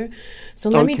thunder. So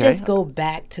let me just go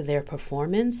back to their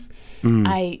performance.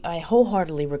 I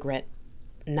wholeheartedly regret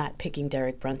not picking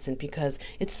Derek Brunson because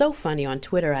it's so funny. On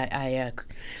Twitter, I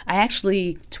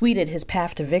actually tweeted his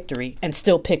path to victory and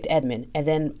still picked Edmen. And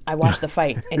then I watched the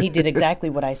fight, and he did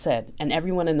exactly what I said. And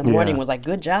everyone in the morning was like,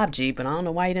 good job, G, but I don't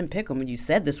know why you didn't pick him when you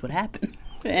said this would happen.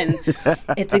 And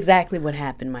it's exactly what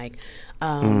happened, Mike.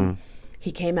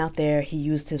 He came out there, he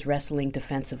used his wrestling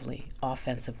defensively,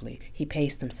 offensively. He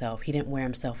paced himself. He didn't wear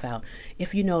himself out.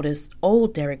 If you notice,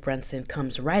 old Derek Brunson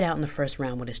comes right out in the 1st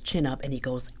round with his chin up, and he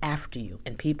goes after you.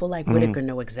 And people like Whitaker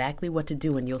know exactly what to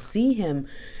do. And you'll see him,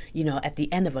 at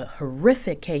the end of a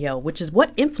horrific KO, which is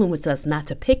what influenced us not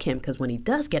to pick him, because when he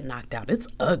does get knocked out, it's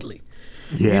ugly.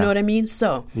 Yeah. You know what I mean?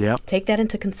 So take that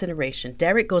into consideration.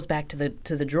 Derek goes back to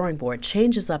the drawing board,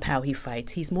 changes up how he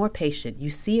fights. He's more patient. You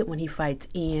see it when he fights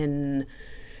Ian,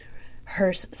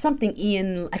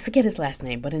 I forget his last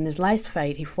name, but in his last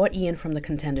fight, he fought Ian from the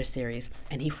Contender Series,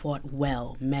 and he fought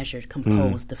well, measured,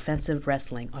 composed, defensive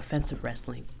wrestling, offensive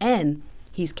wrestling. And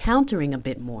He's countering a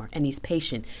bit more, and he's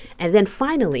patient. And then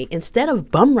finally, instead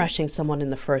of bum rushing someone in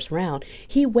the first round,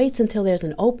 he waits until there's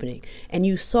an opening. And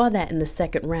you saw that in the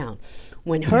second round.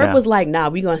 When Herb was like, nah,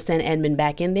 we're going to send Edmund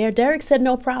back in there, Derek said,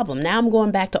 no problem. Now I'm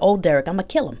going back to old Derek. I'm going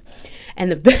to kill him.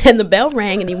 And the bell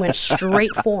rang, and he went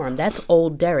straight for him. That's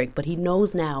old Derek. But he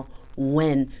knows now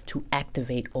when to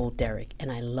activate old Derek.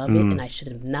 And I love it, and I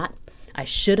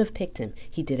should have picked him.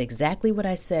 He did exactly what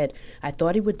I said I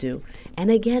thought he would do.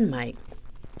 And again, Mike,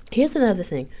 here's another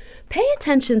thing. Pay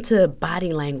attention to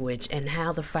body language and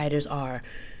how the fighters are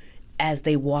as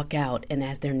they walk out and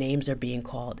as their names are being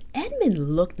called.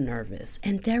 Edmund looked nervous,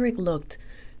 and Derek looked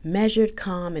measured,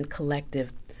 calm, and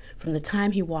collective from the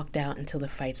time he walked out until the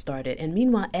fight started. And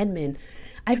meanwhile, Edmund,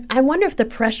 I wonder if the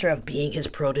pressure of being his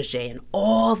protege and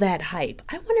all that hype,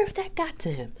 I wonder if that got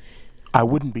to him. I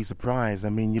wouldn't be surprised. I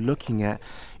mean, you're looking at,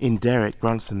 in Derek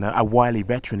Brunson, a wily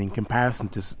veteran in comparison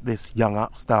to this young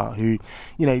upstart who,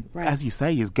 you know, as you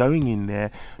say, is going in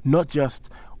there not just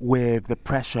with the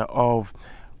pressure of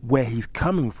where he's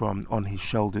coming from on his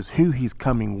shoulders, who he's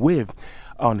coming with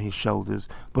on his shoulders,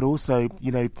 but also,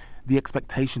 you know, the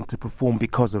expectation to perform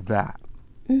because of that.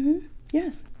 Mm-hmm.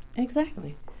 Yes,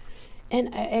 exactly.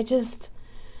 And I just...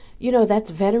 You know, that's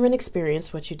veteran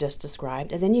experience, what you just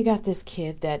described. And then you got this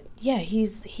kid that,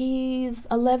 he's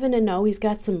 11-0. He's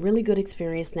got some really good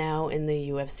experience now in the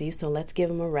UFC, so let's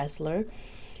give him a wrestler.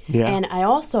 Yeah. And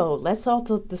let's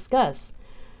also discuss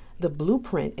the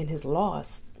blueprint in his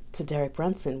loss to Derek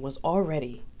Brunson was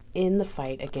already in the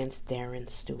fight against Darren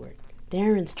Stewart.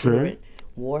 Darren Stewart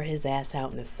wore his ass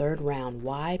out in the third round.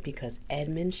 Why? Because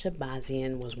Edmund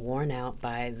Shahbazyan was worn out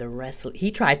by the wrestle.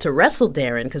 He tried to wrestle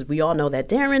Darren because we all know that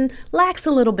Darren lacks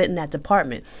a little bit in that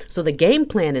department. So the game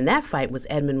plan in that fight was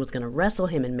Edmund was going to wrestle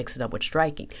him and mix it up with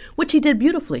striking, which he did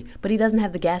beautifully, but he doesn't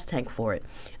have the gas tank for it.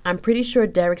 I'm pretty sure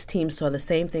Derek's team saw the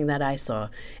same thing that I saw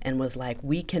and was like,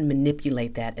 we can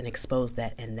manipulate that and expose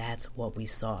that, and that's what we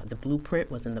saw. The blueprint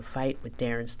was in the fight with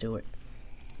Darren Stewart.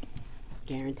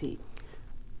 Guaranteed.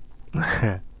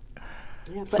 Yeah,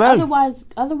 but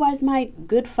otherwise, Mike,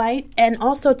 good fight. And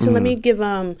also, let me give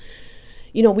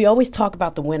you know, we always talk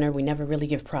about the winner. We never really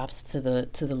give props to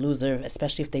the loser,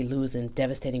 especially if they lose in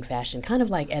devastating fashion. Kind of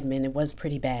like Edmund, it was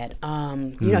pretty bad.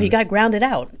 You know, he got grounded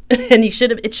out, and it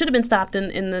should have been stopped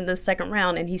in the second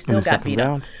round, and he still got beat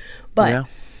up. But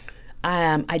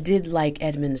I did like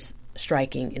Edmund's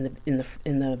striking in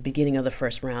the beginning of the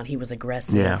first round. He was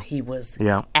aggressive. Yeah. He was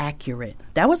accurate.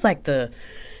 That was like the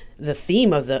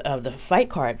theme of the fight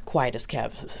card, Quiet as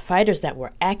Kept. Fighters that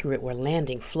were accurate were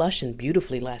landing flush and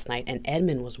beautifully last night, and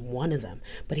Edmund was one of them.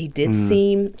 But he did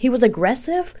he was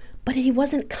aggressive, but he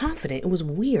wasn't confident. It was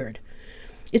weird.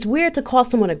 It's weird to call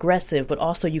someone aggressive, but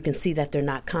also you can see that they're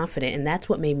not confident, and that's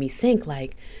what made me think,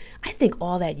 like, I think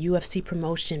all that UFC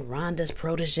promotion, Ronda's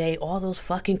protege, all those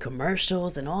fucking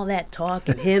commercials and all that talk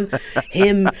and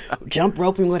him jump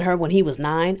roping with her when he was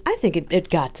 9, I think it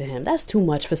got to him. That's too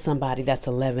much for somebody that's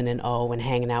 11-0 and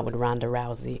hanging out with Ronda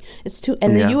Rousey. It's too,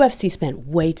 and the UFC spent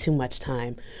way too much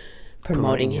time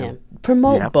promoting him.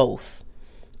 Promote both.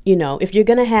 You know, if you're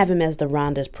going to have him as the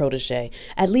Ronda's protege,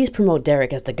 at least promote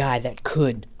Derek as the guy that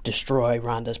could destroy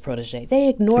Ronda's protege. They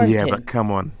ignored him. Yeah, but come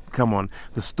on.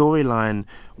 The storyline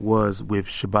was with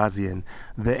Shahbazyan.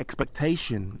 The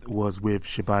expectation was with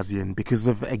Shahbazyan because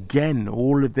of, again,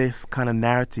 all of this kind of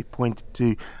narrative pointed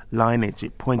to lineage.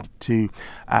 It pointed to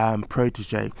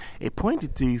protege. It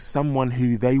pointed to someone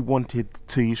who they wanted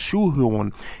to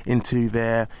shoehorn into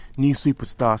their new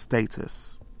superstar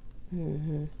status.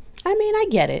 Mm-hmm. I mean, I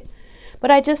get it.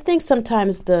 But I just think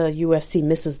sometimes the UFC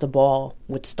misses the ball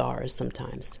with stars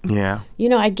sometimes. Yeah. You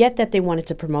know, I get that they wanted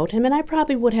to promote him, and I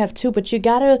probably would have too, but you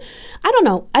gotta, I don't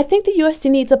know. I think the UFC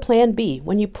needs a plan B.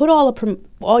 When you put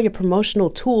all your promotional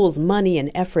tools, money, and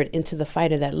effort into the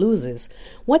fighter that loses,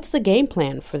 what's the game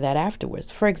plan for that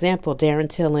afterwards? For example, Darren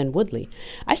Till and Woodley.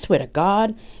 I swear to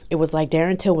God, it was like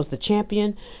Darren Till was the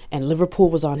champion and Liverpool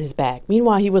was on his back.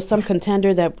 Meanwhile, he was some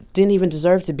contender that didn't even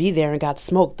deserve to be there and got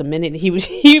smoked the minute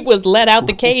he was let out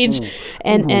the cage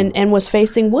and was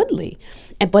facing Woodley.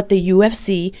 But the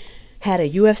UFC had a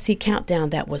UFC countdown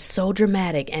that was so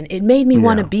dramatic, and it made me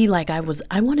want to be like I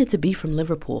wanted to be from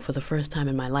Liverpool for the first time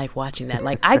in my life watching that.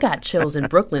 Like, I got chills in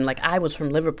Brooklyn, like I was from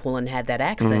Liverpool and had that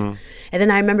accent. And then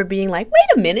I remember being like,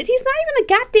 wait a minute, he's not even a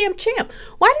goddamn champ.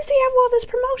 Why does he have all this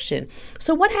promotion?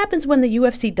 So what happens when the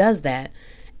UFC does that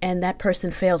and that person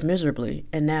fails miserably,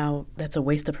 and now that's a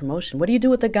waste of promotion? What do you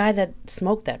do with the guy that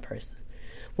smoked that person?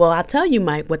 Well, I'll tell you,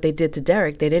 Mike, what they did to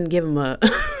Derek. They didn't give him a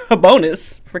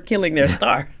bonus for killing their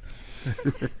star.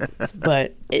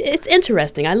 But it's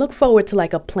interesting. I look forward to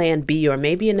like a plan B, or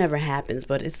maybe it never happens,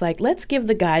 but it's like, let's give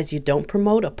the guys you don't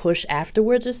promote a push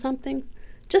afterwards or something.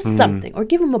 Just something. Or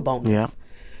give them a bonus.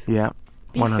 Yeah.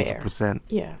 Be 100%. fair.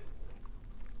 Yeah.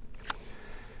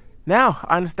 Now,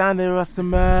 I understand there are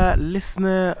some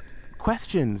listener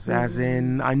questions, as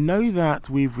in, I know that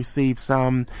we've received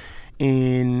some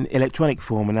in electronic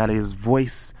form, and that is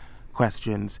voice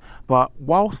questions. But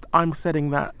whilst I'm setting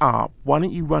that up, why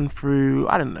don't you run through,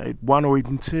 I don't know, one or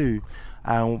even two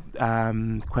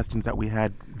questions that we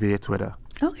had via Twitter?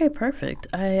 Okay, perfect.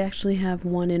 I actually have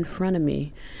one in front of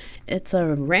me. It's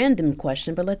a random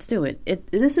question, but let's do it.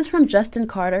 This is from Justin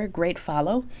Carter, great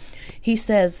follow. He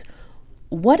says,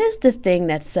 what is the thing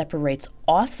that separates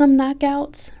awesome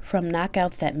knockouts from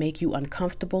knockouts that make you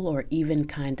uncomfortable or even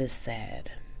kind of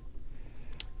sad?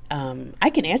 I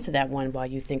can answer that one while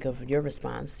you think of your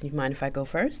response. You mind if I go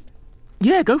first?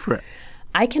 Yeah, go for it.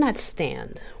 I cannot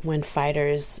stand when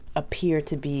fighters appear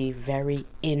to be very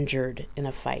injured in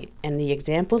a fight. And the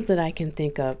examples that I can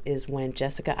think of is when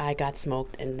Jessica Ai got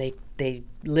smoked and they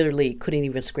literally couldn't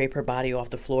even scrape her body off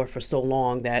the floor for so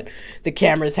long that the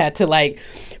cameras had to like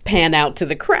pan out to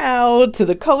the crowd, to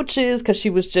the coaches, because she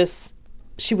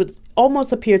would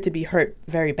almost appear to be hurt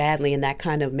very badly, and that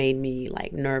kind of made me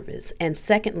like nervous. And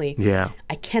secondly,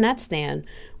 I cannot stand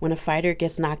when a fighter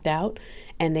gets knocked out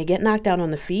and they get knocked out on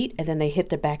the feet and then they hit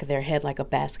the back of their head like a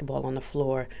basketball on the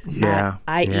floor.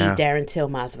 I.e. Darren Till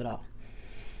Masvidal.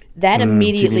 That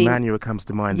immediately... Jimmy Manuwa comes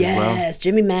to mind as well. Yes,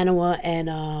 Jimmy Manuwa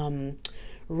and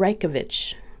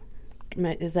Rakic.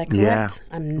 Is that correct?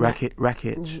 Yeah, Rakic.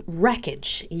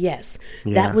 Rakic, yes.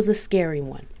 Yeah. That was a scary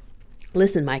one.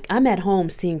 Listen, Mike, I'm at home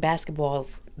seeing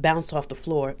basketballs bounce off the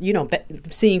floor,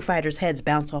 seeing fighters' heads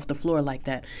bounce off the floor like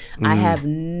that. I have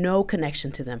no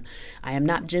connection to them. I am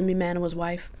not Jimmy Manuwa's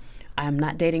wife. I am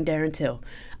not dating Darren Till.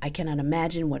 I cannot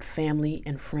imagine what family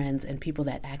and friends and people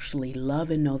that actually love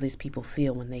and know these people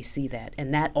feel when they see that.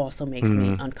 And that also makes me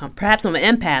uncomfortable. Perhaps I'm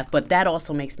an empath, but that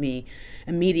also makes me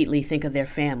immediately think of their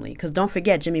family. Because don't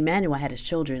forget, Jimmy Manuwa had his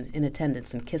children in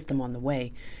attendance and kissed them on the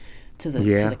way to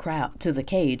the crowd, to the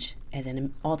cage, and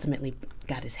then ultimately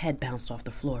got his head bounced off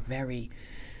the floor. Very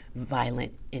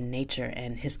violent in nature,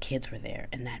 and his kids were there,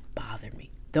 and that bothered me.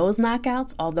 Those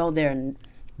knockouts, although they're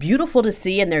beautiful to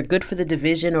see and they're good for the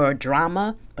division or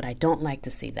drama, but I don't like to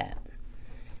see that.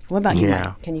 What about you,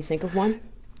 Mike? Can you think of one?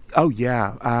 Oh,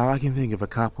 yeah. I can think of a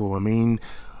couple. I mean,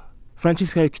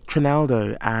 Francisco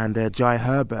Trinaldo and Jai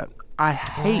Herbert. I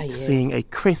hate seeing a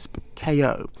crisp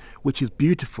KO, which is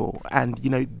beautiful. And,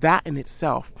 that in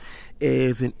itself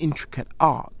is an intricate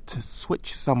art to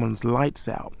switch someone's lights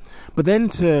out. But then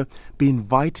to be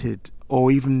invited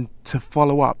or even to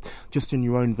follow up just in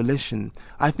your own volition,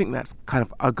 I think that's kind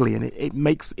of ugly, and it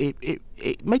makes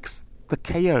the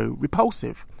KO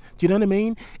repulsive. Do you know what I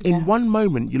mean? Yeah. In one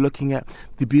moment, you're looking at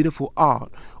the beautiful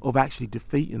art of actually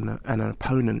defeating an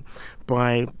opponent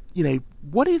by,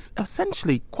 what is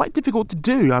essentially quite difficult to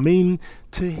do. I mean,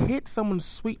 to hit someone's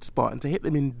sweet spot and to hit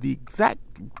them in the exact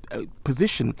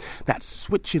position that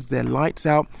switches their lights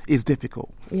out is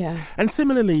difficult. Yeah. And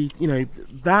similarly,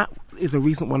 that is a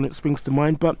recent one that springs to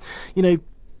mind. But,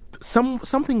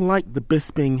 something like the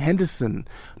Bisping-Henderson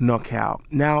knockout.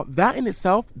 Now, that in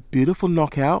itself, beautiful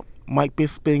knockout. Mike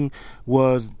Bisping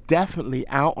was definitely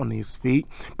out on his feet.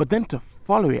 But then to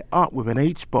follow it up with an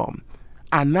H-bomb,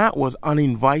 and that was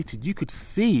uninvited. You could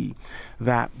see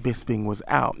that Bisping was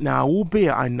out. Now,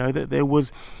 albeit I know that there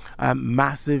was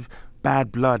massive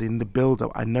bad blood in the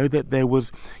build-up. I know that there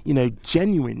was,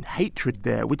 genuine hatred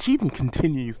there, which even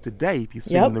continues today. If you've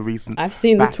seen the recent, I've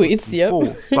seen the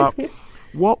tweets. But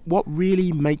what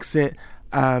really makes it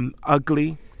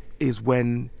ugly is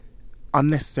when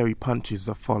unnecessary punches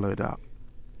are followed up.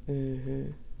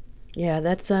 Mm-hmm. Yeah,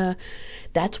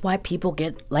 that's why people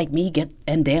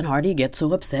and Dan Hardy get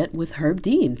so upset with Herb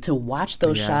Dean, to watch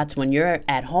those shots when you're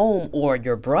at home or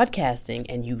you're broadcasting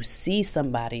and you see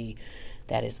somebody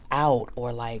that is out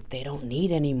or like they don't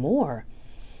need any more.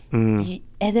 And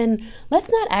then let's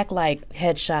not act like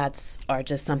headshots are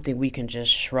just something we can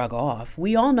just shrug off.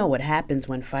 We all know what happens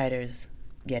when fighters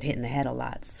get hit in the head a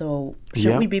lot. So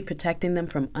shouldn't we be protecting them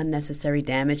from unnecessary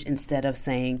damage instead of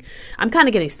saying, I'm kind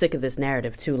of getting sick of this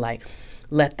narrative too, like,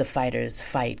 let the fighters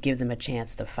fight, give them a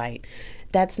chance to fight.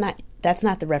 That's not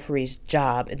the referee's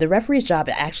job. The referee's job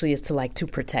actually is to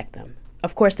protect them.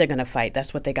 Of course they're going to fight.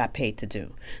 That's what they got paid to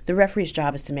do. The referee's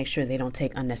job is to make sure they don't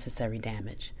take unnecessary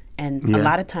damage. And a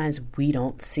lot of times we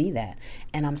don't see that.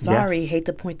 And I'm sorry, hate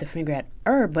to point the finger at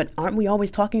Herb, but aren't we always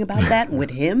talking about that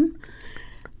with him?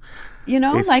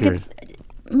 It's true.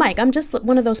 Mike, I'm just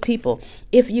one of those people.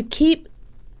 If you keep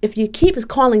if you keep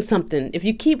calling something,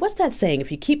 what's that saying?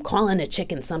 If you keep calling a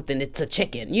chicken something, it's a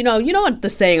chicken. You know what the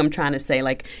saying I'm trying to say.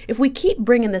 Like, if we keep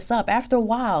bringing this up, after a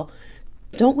while,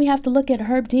 don't we have to look at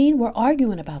Herb Dean? We're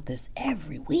arguing about this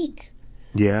every week.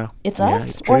 Yeah. It's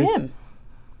us or him.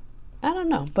 I don't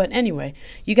know. But anyway,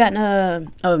 you got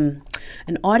an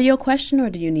audio question,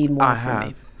 or do you need more from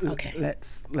me? Okay.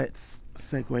 Let's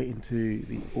segue into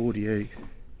the audio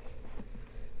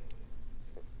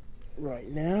right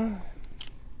now.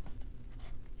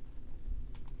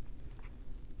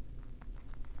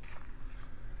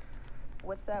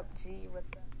 What's up, G?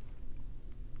 What's up?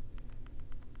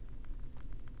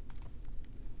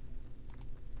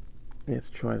 Let's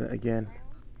try that again.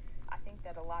 I think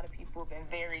that a lot of people have been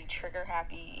very trigger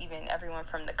happy, even everyone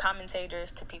from the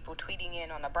commentators to people tweeting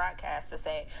in on the broadcast to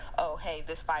say, oh, hey,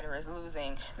 this fighter is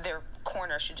losing. Their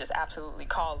corner should just absolutely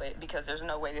call it because there's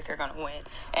no way that they're going to win.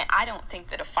 And I don't think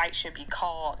that a fight should be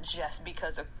called just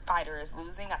because a fighter is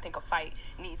losing. I think a fight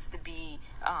needs to be,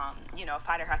 a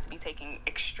fighter has to be taking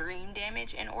extreme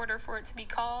damage in order for it to be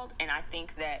called. And I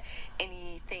think that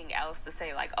anything else to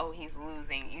say like, oh, he's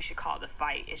losing, you should call the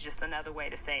fight is just another way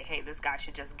to say, hey, this guy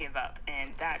should just give up.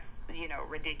 And that's,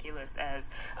 ridiculous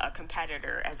as a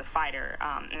competitor, as a fighter.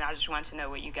 And I just want to know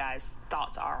what you guys'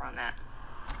 thoughts are on that.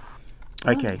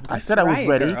 Okay, I said I was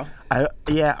ready.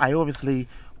 I obviously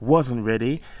wasn't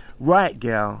ready. Right,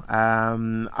 girl.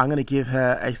 I'm going to give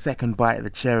her a second bite of the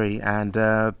cherry, and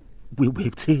we'll be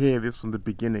able to hear this from the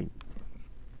beginning.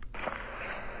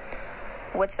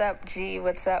 What's up, G?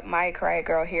 What's up, Mike? Riot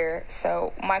Girl here.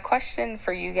 So my question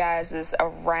for you guys is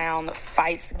around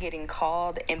fights getting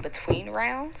called in between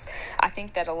rounds. I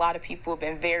think that a lot of people have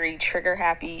been very trigger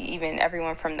happy, even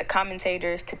everyone from the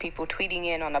commentators to people tweeting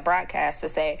in on the broadcast to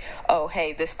say, oh,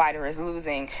 hey, this fighter is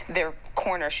losing. Their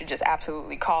corner should just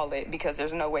absolutely call it because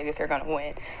there's no way that they're going to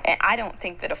win. And I don't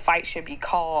think that a fight should be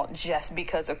called just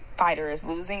because a fighter is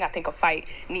losing. I think a fight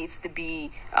needs to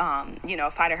be,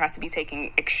 a fighter has to be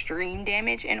taking extreme damage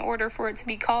in order for it to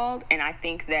be called. And I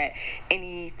think that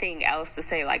anything else to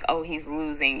say like, oh, he's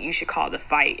losing, you should call the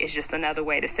fight is just another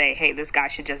way to say, hey, this guy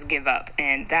should just give up.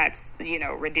 And that's,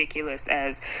 ridiculous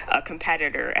as a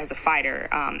competitor, as a fighter.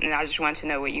 And I just want to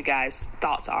know what you guys'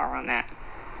 thoughts are on that.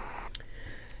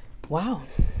 Wow.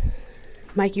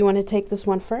 Mike, you want to take this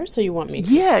one first, or you want me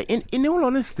to? Yeah, in all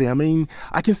honesty, I mean,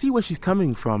 I can see where she's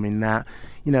coming from in that,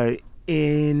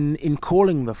 in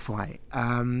calling the fight,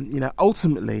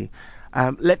 ultimately,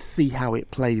 let's see how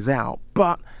it plays out.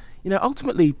 But,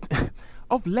 ultimately,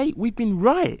 of late, we've been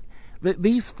right. That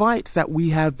these fights that we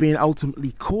have been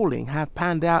ultimately calling have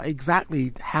panned out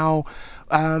exactly how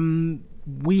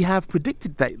we have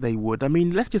predicted that they would. I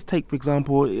mean, let's just take, for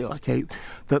example,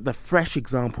 the fresh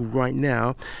example right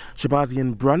now,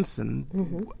 Shahbazyan Brunson.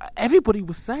 Mm-hmm. Everybody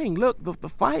was saying, look, the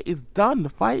fight is done. The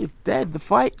fight is dead. The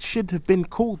fight should have been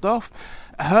called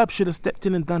off. Herb should have stepped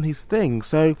in and done his thing.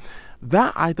 So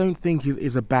that, I don't think,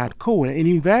 is a bad call. And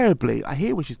invariably, I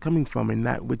hear where she's coming from in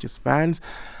that we're just fans.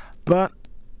 But,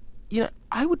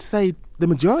 I would say the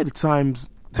majority of the times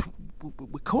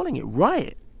we're calling it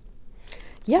right.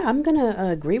 Yeah, I'm going to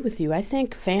agree with you. I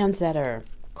think fans that are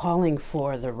calling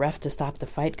for the ref to stop the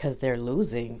fight because they're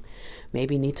losing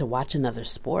maybe need to watch another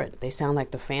sport. They sound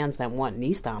like the fans that want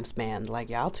knee stomps, man. Like,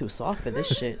 y'all too soft for this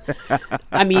shit.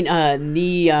 I mean,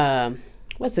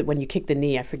 what's it when you kick the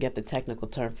knee? I forget the technical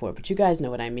term for it, but you guys know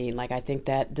what I mean. Like, I think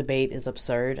that debate is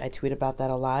absurd. I tweet about that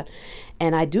a lot.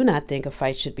 And I do not think a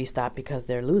fight should be stopped because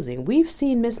they're losing. We've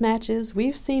seen mismatches.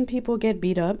 We've seen people get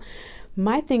beat up.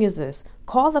 My thing is this: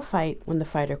 call the fight when the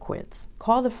fighter quits.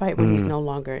 Call the fight when he's no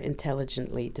longer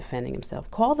intelligently defending himself.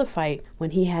 Call the fight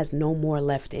when he has no more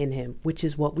left in him, which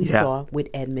is what we saw with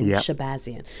Edmund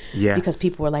Shahbazyan. Yes. Because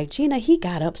people were like, Gina, he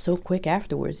got up so quick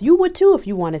afterwards. You would too if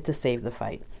you wanted to save the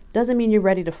fight. Doesn't mean you're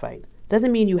ready to fight.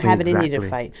 Doesn't mean you have it in you to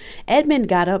fight. Edmund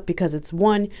got up because it's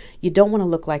one, you don't want to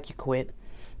look like you quit.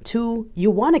 Two,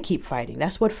 you want to keep fighting.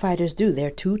 That's what fighters do.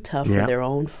 They're too tough for their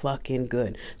own fucking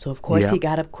good. So, of course, he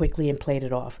got up quickly and played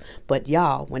it off. But,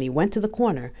 y'all, when he went to the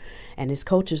corner and his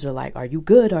coaches were like, are you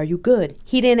good? Are you good?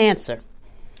 He didn't answer.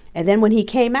 And then when he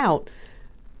came out,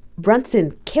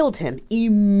 Brunson killed him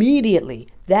immediately.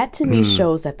 That, to me,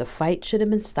 shows that the fight should have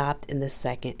been stopped in the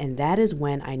second. And that is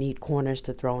when I need corners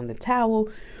to throw in the towel,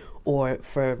 or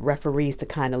for referees to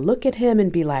kind of look at him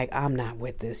and be like, I'm not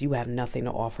with this. You have nothing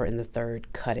to offer in the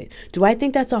third. Cut it. Do I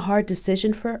think that's a hard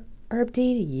decision for Herb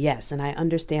Dean? Yes, and I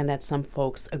understand that some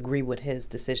folks agree with his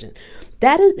decision.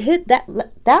 That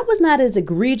was not as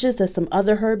egregious as some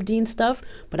other Herb Dean stuff,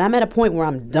 but I'm at a point where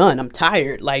I'm done. I'm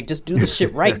tired. Like, just do the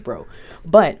shit right, bro.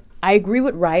 But I agree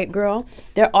with Riot Girl.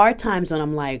 There are times when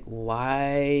I'm like,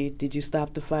 why did you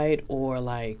stop the fight? Or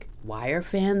like, why are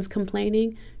fans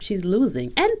complaining? She's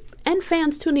losing. And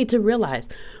fans too need to realize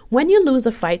when you lose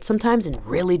a fight, sometimes in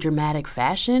really dramatic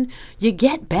fashion, you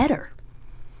get better.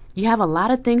 You have a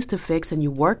lot of things to fix and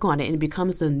you work on it and it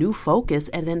becomes the new focus.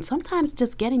 And then sometimes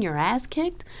just getting your ass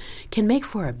kicked can make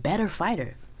for a better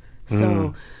fighter.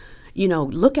 So, you know,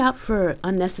 look out for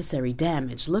unnecessary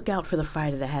damage. Look out for the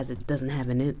fighter that doesn't have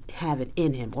it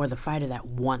in him, or the fighter that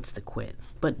wants to quit.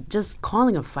 But just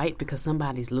calling a fight because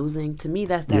somebody's losing, to me,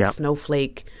 that's that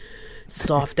snowflake,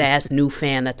 soft-ass new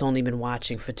fan that's only been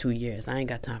watching for 2 years. I ain't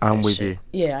got time for that with shit.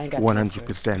 you. Yeah, I ain't got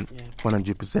 100%.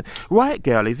 100%. Riot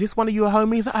Girl, is this one of your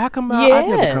homies? How come I've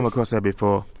never come across her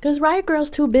before? Because Riot Girl's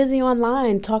too busy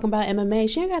online talking about MMA.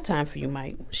 She ain't got time for you,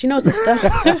 Mike. She knows her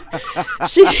stuff.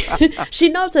 she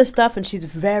knows her stuff, and she's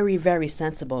very, very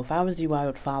sensible. If I was you, I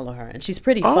would follow her, and she's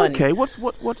pretty funny. Okay, what's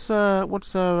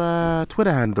her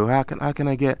Twitter handle? How can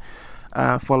I get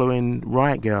following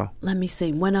Riot Girl? Let me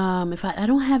see. When if I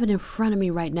don't have it in front of me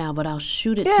right now, but I'll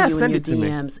shoot it to you in your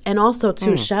DMs. And also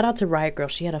too, shout out to Riot Girl.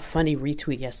 She had a funny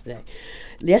retweet yesterday.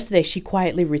 Yesterday she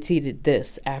quietly retweeted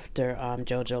this after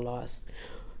JoJo lost.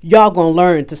 Y'all gonna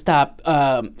learn to stop.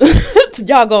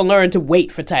 Y'all gonna learn to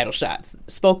wait for title shots.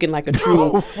 Spoken like a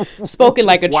true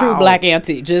black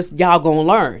auntie. Just y'all gonna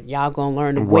learn. Y'all gonna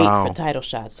learn to wait for title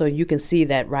shots. So you can see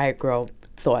that Riot Girl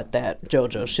thought that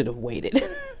JoJo should have waited.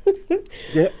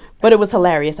 Yeah. But it was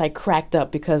hilarious. I cracked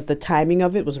up because the timing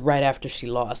of it was right after she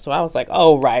lost. So I was like,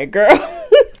 oh, Riot Girl.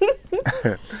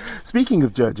 Speaking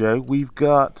of JoJo, we've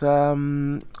got our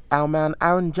man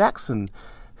Aaron Jackson,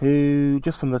 who,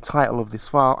 just from the title of this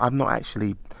file, I've not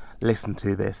actually listened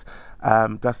to this,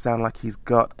 does sound like he's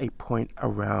got a point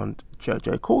around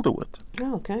JoJo Calderwood.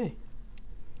 Oh, okay.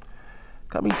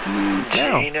 Coming to you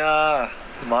now. Gina,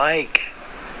 Mike.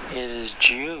 It is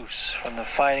Juice from the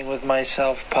Fighting With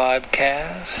Myself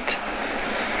podcast.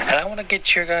 And I want to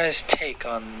get your guys' take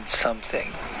on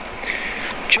something.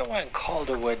 Joanne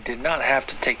Calderwood did not have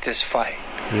to take this fight.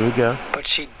 Here we go. But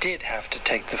she did have to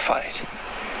take the fight.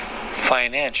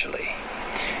 Financially.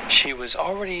 She'd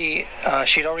already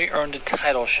earned a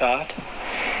title shot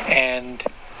and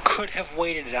could have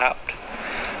waited it out.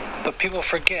 But people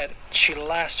forget she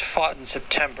last fought in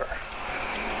September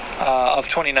of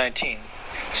 2019.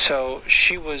 So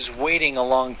she was waiting a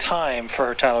long time for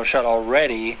her title shot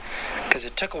already because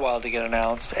it took a while to get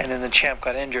announced, and then the champ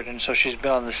got injured, and so she's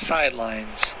been on the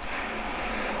sidelines.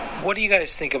 What do you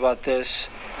guys think about this?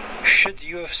 Should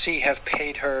the UFC have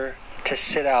paid her to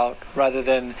sit out rather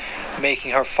than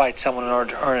making her fight someone in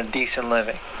order to earn a decent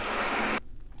living?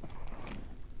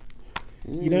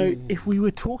 You know, if we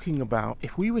were talking about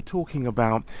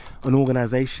an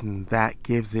organization that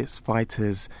gives its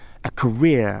fighters a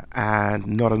career and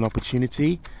not an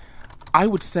opportunity, I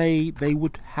would say they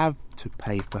would have to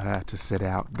pay for her to sit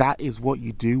out. That is what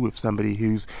you do with somebody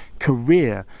whose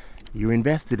career you're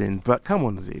invested in. But come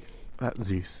on, Juice.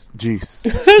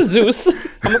 Zeus.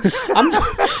 I'm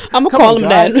gonna call him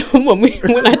that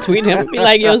when I tweet him. Be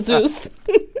like, yo, Zeus.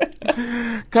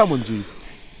 Come on, Juice.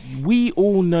 We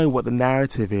all know what the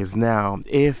narrative is now.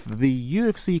 If the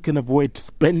UFC can avoid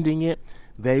spending it,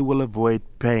 they will avoid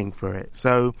paying for it.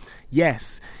 So,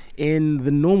 yes, in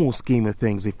the normal scheme of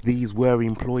things, if these were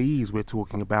employees we're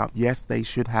talking about, yes, they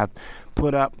should have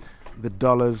put up the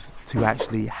dollars to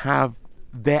actually have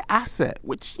their asset,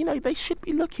 which, you know, they should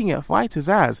be looking at fighters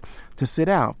as, to sit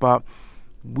out. But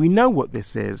we know what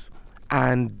this is,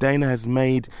 and Dana has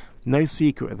made no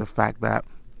secret of the fact that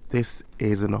this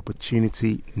is an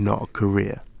opportunity, not a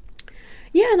career.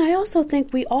 Yeah, and I also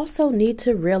think we also need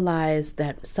to realize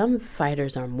that some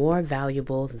fighters are more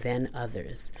valuable than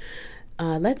others.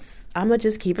 I'm going to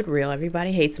just keep it real.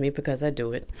 Everybody hates me because I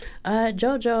do it.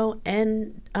 JoJo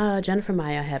and Jennifer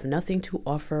Maia have nothing to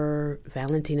offer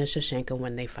Valentina Shevchenko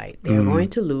when they fight. They're going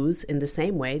to lose in the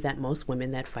same way that most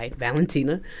women that fight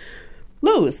Valentina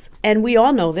lose. And we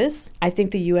all know this. I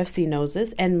think the UFC knows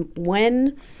this. And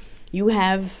when you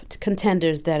have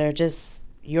contenders that are just,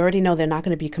 you already know they're not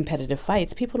going to be competitive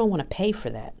fights, people don't want to pay for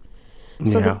that.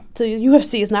 So the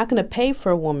UFC is not going to pay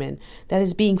for a woman that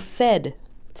is being fed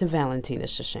to Valentina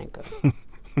Shevchenko.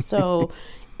 So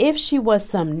if she was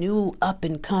some new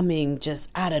up-and-coming, just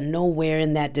out of nowhere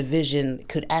in that division,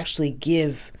 could actually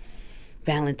give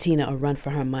Valentina a run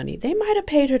for her money, they might have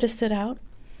paid her to sit out.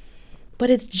 But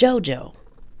it's JoJo,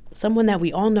 someone that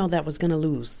we all know that was going to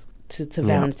lose to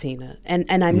Valentina.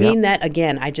 And I mean that,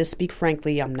 again, I just speak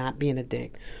frankly, I'm not being a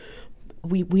dick.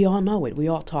 we all know it. We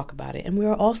all talk about it. And we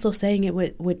are also saying it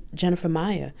with Jennifer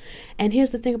Maia. And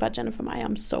here's the thing about Jennifer Maia.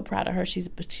 I'm so proud of her. She's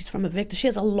from Invicta. She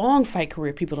has a long fight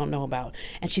career people don't know about.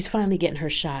 And she's finally getting her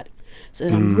shot. So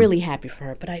I'm really happy for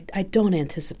her. But I don't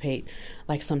anticipate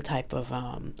like some type of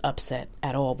upset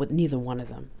at all with neither one of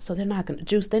them. So they're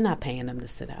not paying them to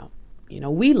sit out. You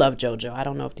know, we love JoJo. I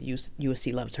don't know if the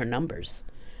UFC loves her numbers.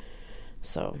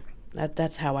 So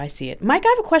that's how I see it. Mike, I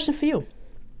have a question for you.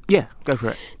 Yeah, go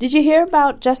for it. Did you hear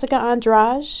about Jessica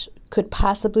Andrade could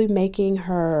possibly making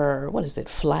her,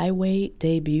 flyweight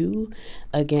debut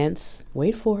against,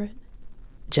 wait for it,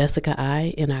 Jessica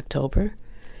Ai in October?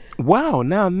 Wow,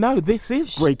 no, this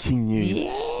is breaking news.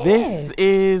 Yeah. This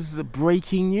is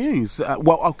breaking news.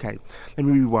 Okay, let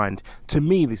me rewind. To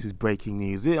me, this is breaking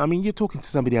news. I mean, you're talking to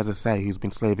somebody, as I say, who's been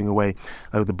slaving away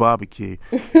over the barbecue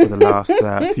for the last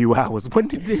few hours. When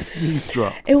did this news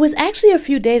drop? It was actually a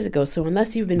few days ago, so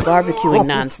unless you've been barbecuing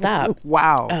nonstop.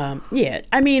 Wow. Yeah,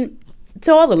 I mean,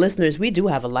 to all the listeners, we do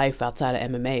have a life outside of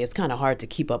MMA. It's kind of hard to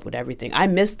keep up with everything. I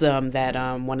missed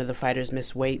that one of the fighters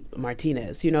missed weight,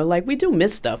 Martinez. You know, like we do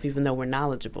miss stuff even though we're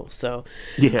knowledgeable. So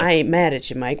yeah. I ain't mad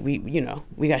at you, Mike. We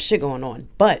got shit going on.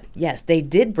 But yes, they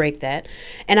did break that.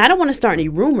 And I don't want to start any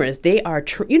rumors. They are,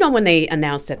 when they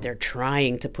announced that they're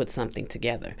trying to put something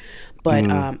together.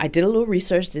 But I did a little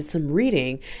research, did some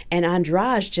reading, and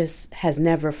Andrade just has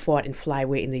never fought in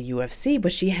flyweight in the UFC,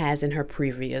 but she has in her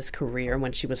previous career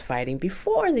when she was fighting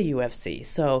before the UFC.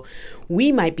 So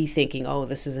we might be thinking, oh,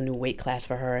 this is a new weight class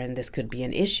for her, and this could be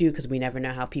an issue because we never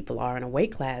know how people are in a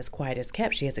weight class. Quiet as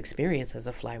kept, she has experience as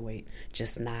a flyweight,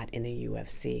 just not in the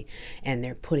UFC. And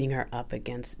they're putting her up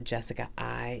against Jessica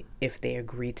Ai if they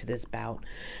agree to this bout.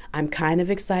 I'm kind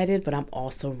of excited, but I'm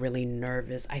also really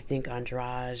nervous. I think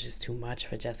Andrade is too much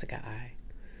for Jessica Ai.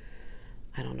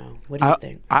 I don't know. What do you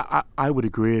think? I would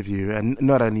agree with you. And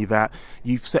not only that,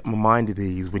 you've set my mind at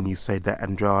ease when you say that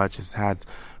Andrade has had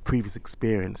previous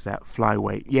experience at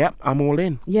flyweight. Yeah, I'm all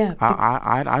in. Yeah.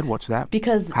 I'd watch that.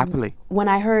 Because happily. When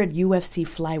I heard UFC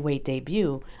flyweight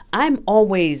debut, I'm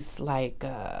always like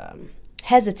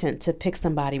hesitant to pick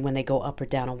somebody when they go up or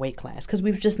down a weight class because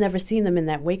we've just never seen them in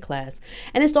that weight class.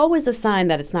 And it's always a sign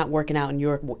that it's not working out in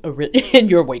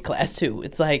your weight class too.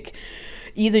 It's like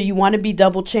either you want to be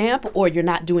double champ or you're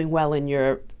not doing well in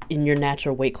your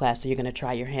natural weight class, so you're going to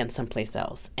try your hand someplace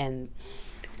else. And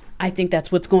I think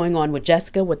that's what's going on with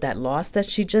Jessica with that loss that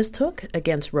she just took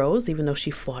against Rose, even though she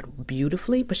fought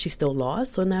beautifully, but she still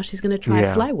lost. So now she's going to try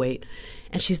flyweight,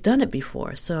 and she's done it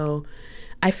before. So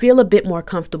I feel a bit more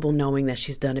comfortable knowing that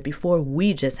she's done it before.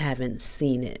 We just haven't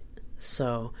seen it.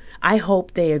 So I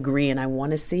hope they agree, and I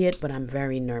want to see it, but I'm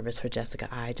very nervous for Jessica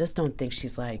Ai. I just don't think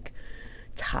she's like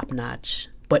top notch,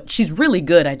 but she's really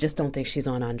good. I just don't think she's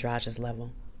on Andrade's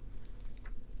level.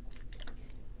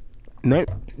 No,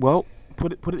 well,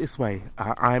 put it this way.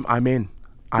 I'm in.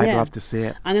 I'd love to see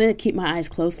it. I'm gonna keep my eyes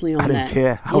closely on that. I don't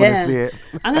care. I want to see it.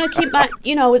 I'm gonna keep my,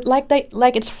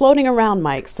 like it's floating around,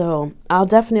 Mike. So I'll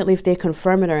definitely, if they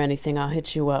confirm it or anything, I'll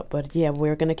hit you up. But yeah,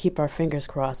 we're gonna keep our fingers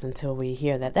crossed until we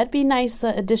hear that. That'd be a nice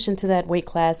addition to that weight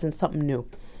class and something new.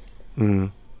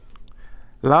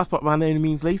 Last but by no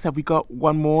means least, have we got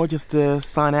one more just to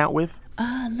sign out with?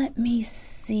 Let me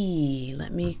see. I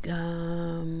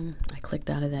clicked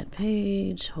out of that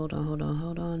page. Hold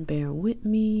on. Bear with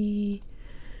me.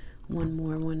 One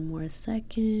more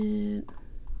second.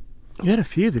 We had a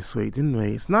few this week, didn't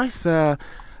we? It's nice. Like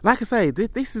I say,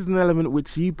 this is an element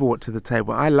which you brought to the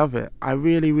table. I love it. I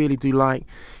really, really do like,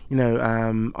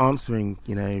 answering,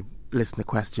 listener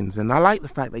questions. And I like the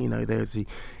fact that, there's the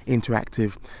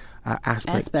interactive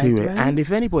aspect to it. Right? And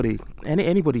if anybody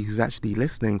who's actually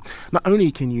listening, not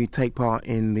only can you take part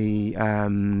in the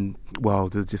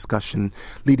the discussion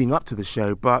leading up to the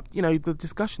show, but the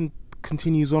discussion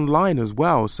continues online as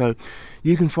well. So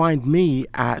you can find me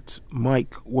at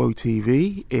Mike Woe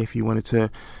TV if you wanted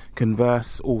to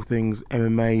converse all things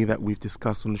MMA that we've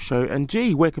discussed on the show. And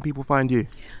G, where can people find you?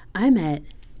 I'm at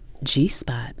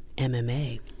G-Spot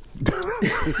MMA.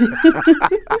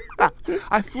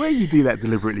 I swear you do that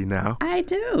deliberately now. I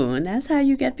do, and that's how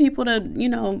you get people to,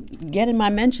 get in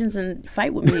my mentions and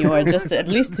fight with me, or just at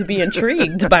least to be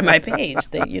intrigued by my page.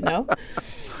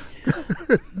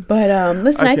 But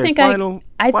listen, okay, I think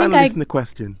the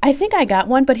question. I think I got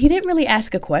one, but he didn't really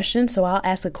ask a question, so I'll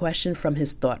ask a question from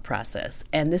his thought process.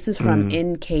 And this is from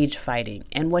In Cage Fighting.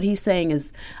 And what he's saying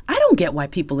is, I don't get why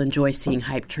people enjoy seeing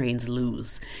hype trains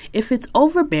lose. If it's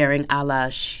overbearing a la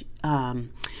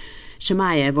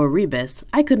Chimaev or Ribas,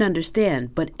 I could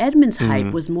understand, but Edmund's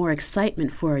hype was more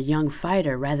excitement for a young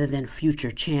fighter rather than future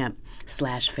champ /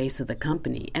 face of the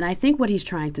company. And I think what he's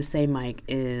trying to say, Mike,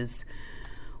 is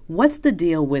What's the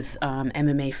deal with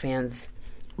MMA fans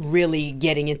really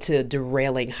getting into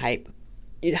derailing hype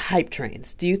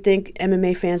trains? Do you think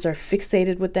MMA fans are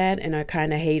fixated with that and are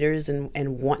kind of haters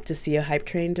and want to see a hype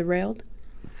train derailed?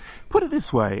 Put it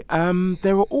this way,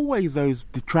 there are always those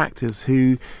detractors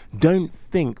who don't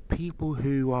think people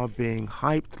who are being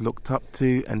hyped, looked up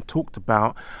to and talked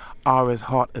about are as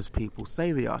hot as people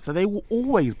say they are. So they will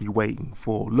always be waiting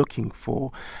for, looking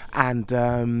for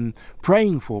and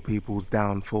praying for people's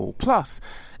downfall. Plus,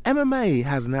 MMA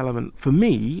has an element, for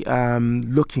me,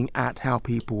 looking at how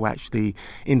people actually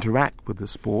interact with the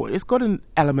sport. It's got an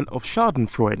element of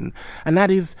schadenfreude. And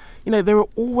that is, there are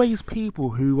always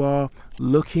people who are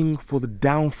looking for the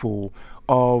downfall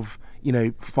of,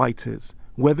 fighters.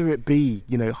 Whether it be,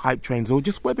 hype trains or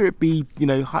just whether it be,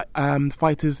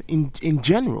 fighters in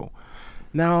general.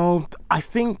 Now, I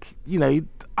think,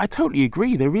 I totally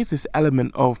agree. There is this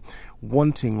element of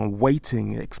wanting or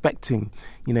waiting, expecting,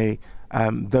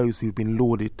 those who've been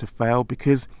lauded to fail,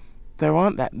 because there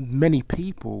aren't that many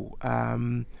people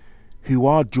who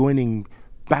are joining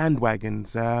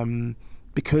bandwagons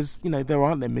because, there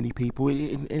aren't that many people,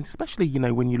 and especially,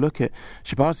 when you look at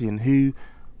Shahbazyan, who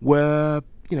were,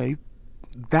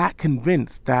 that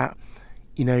convinced that,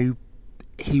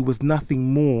 he was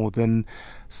nothing more than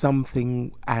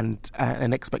something and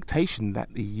an expectation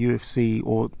that the UFC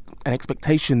or an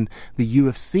expectation the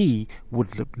UFC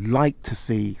would like to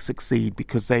see succeed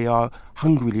because they are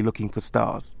hungrily looking for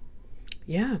stars.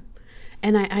 Yeah.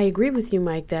 And I agree with you,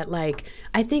 Mike, that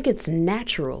I think it's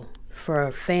natural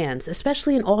for fans,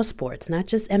 especially in all sports, not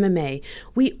just MMA.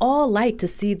 We all like to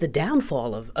see the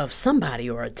downfall of somebody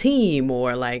or a team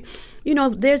or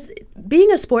there's being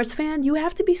a sports fan, you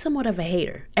have to be somewhat of a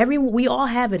hater. We all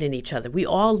have it in each other. We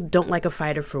all don't like a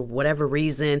fighter for whatever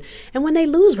reason. And when they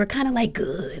lose, we're kind of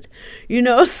good,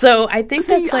 so I think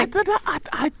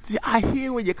I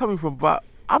hear where you're coming from, but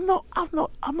I'm not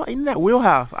in that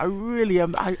wheelhouse. I really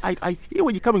am. I hear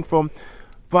where you're coming from,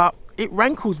 but it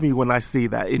rankles me when I see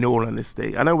that, in all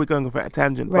honesty. I know we're going off at a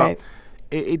tangent, right.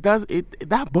 But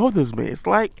that bothers me. It's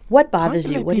like, what bothers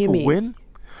you? What do you mean? Win?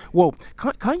 Well,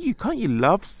 can't you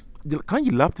love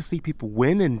to see people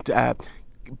win and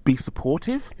be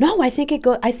supportive? No, I think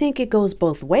it goes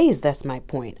both ways. That's my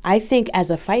point. I think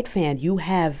as a fight fan,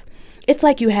 it's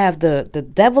like you have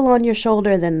the devil on your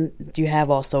shoulder, then you have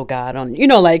also God on,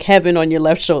 heaven on your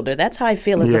left shoulder. That's how I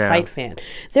feel as a fight fan.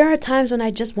 There are times when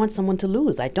I just want someone to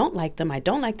lose. I don't like them. I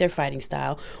don't like their fighting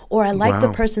style. Or I like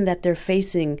the person that they're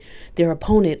facing, their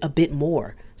opponent, a bit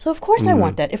more. So, of course, I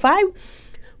want that.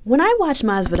 When I watched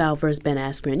Masvidal versus Ben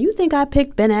Askren, you think I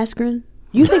picked Ben Askren?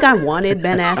 You think I wanted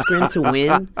Ben Askren to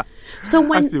win?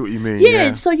 So I see what you mean.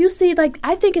 Yeah, so you see,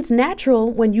 I think it's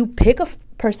natural when you pick a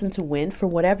person to win for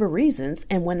whatever reasons,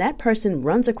 and when that person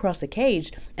runs across a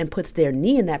cage and puts their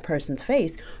knee in that person's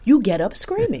face, you get up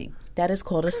screaming. That is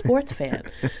called a sports fan.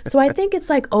 So I think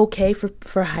it's okay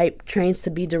for hype trains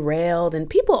to be derailed, and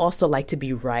people also like to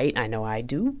be right. I know I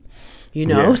do.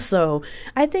 So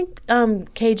I think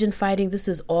Cajun fighting, this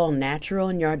is all natural,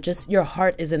 and your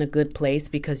heart is in a good place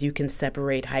because you can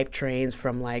separate hype trains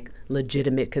from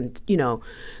legitimate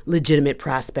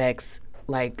prospects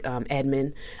like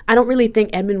Edmund. I don't really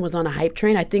think Edmund was on a hype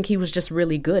train. I think he was just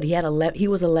really good. He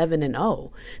was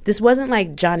 11-0. This wasn't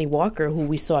like Johnny Walker, who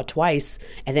we saw twice,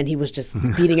 and then he was just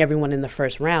beating everyone in the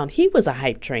first round. He was a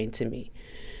hype train to me.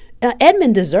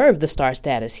 Edmund deserved the star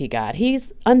status he got.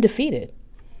 He's undefeated.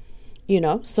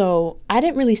 So I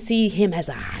didn't really see him as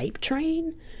a hype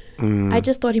train. I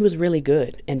just thought he was really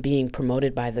good and being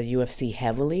promoted by the UFC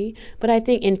heavily. But I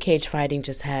think In Cage Fighting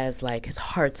just has his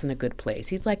heart's in a good place.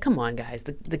 He's like, come on, guys,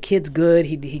 the kid's good.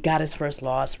 He got his first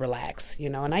loss. Relax,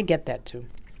 and I get that too.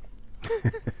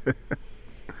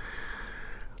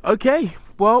 Okay,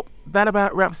 well, that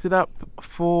about wraps it up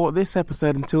for this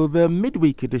episode until the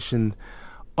midweek edition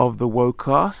of the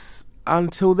WOCast.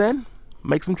 Until then,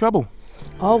 make some trouble.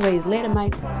 Always. Later,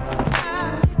 Mike.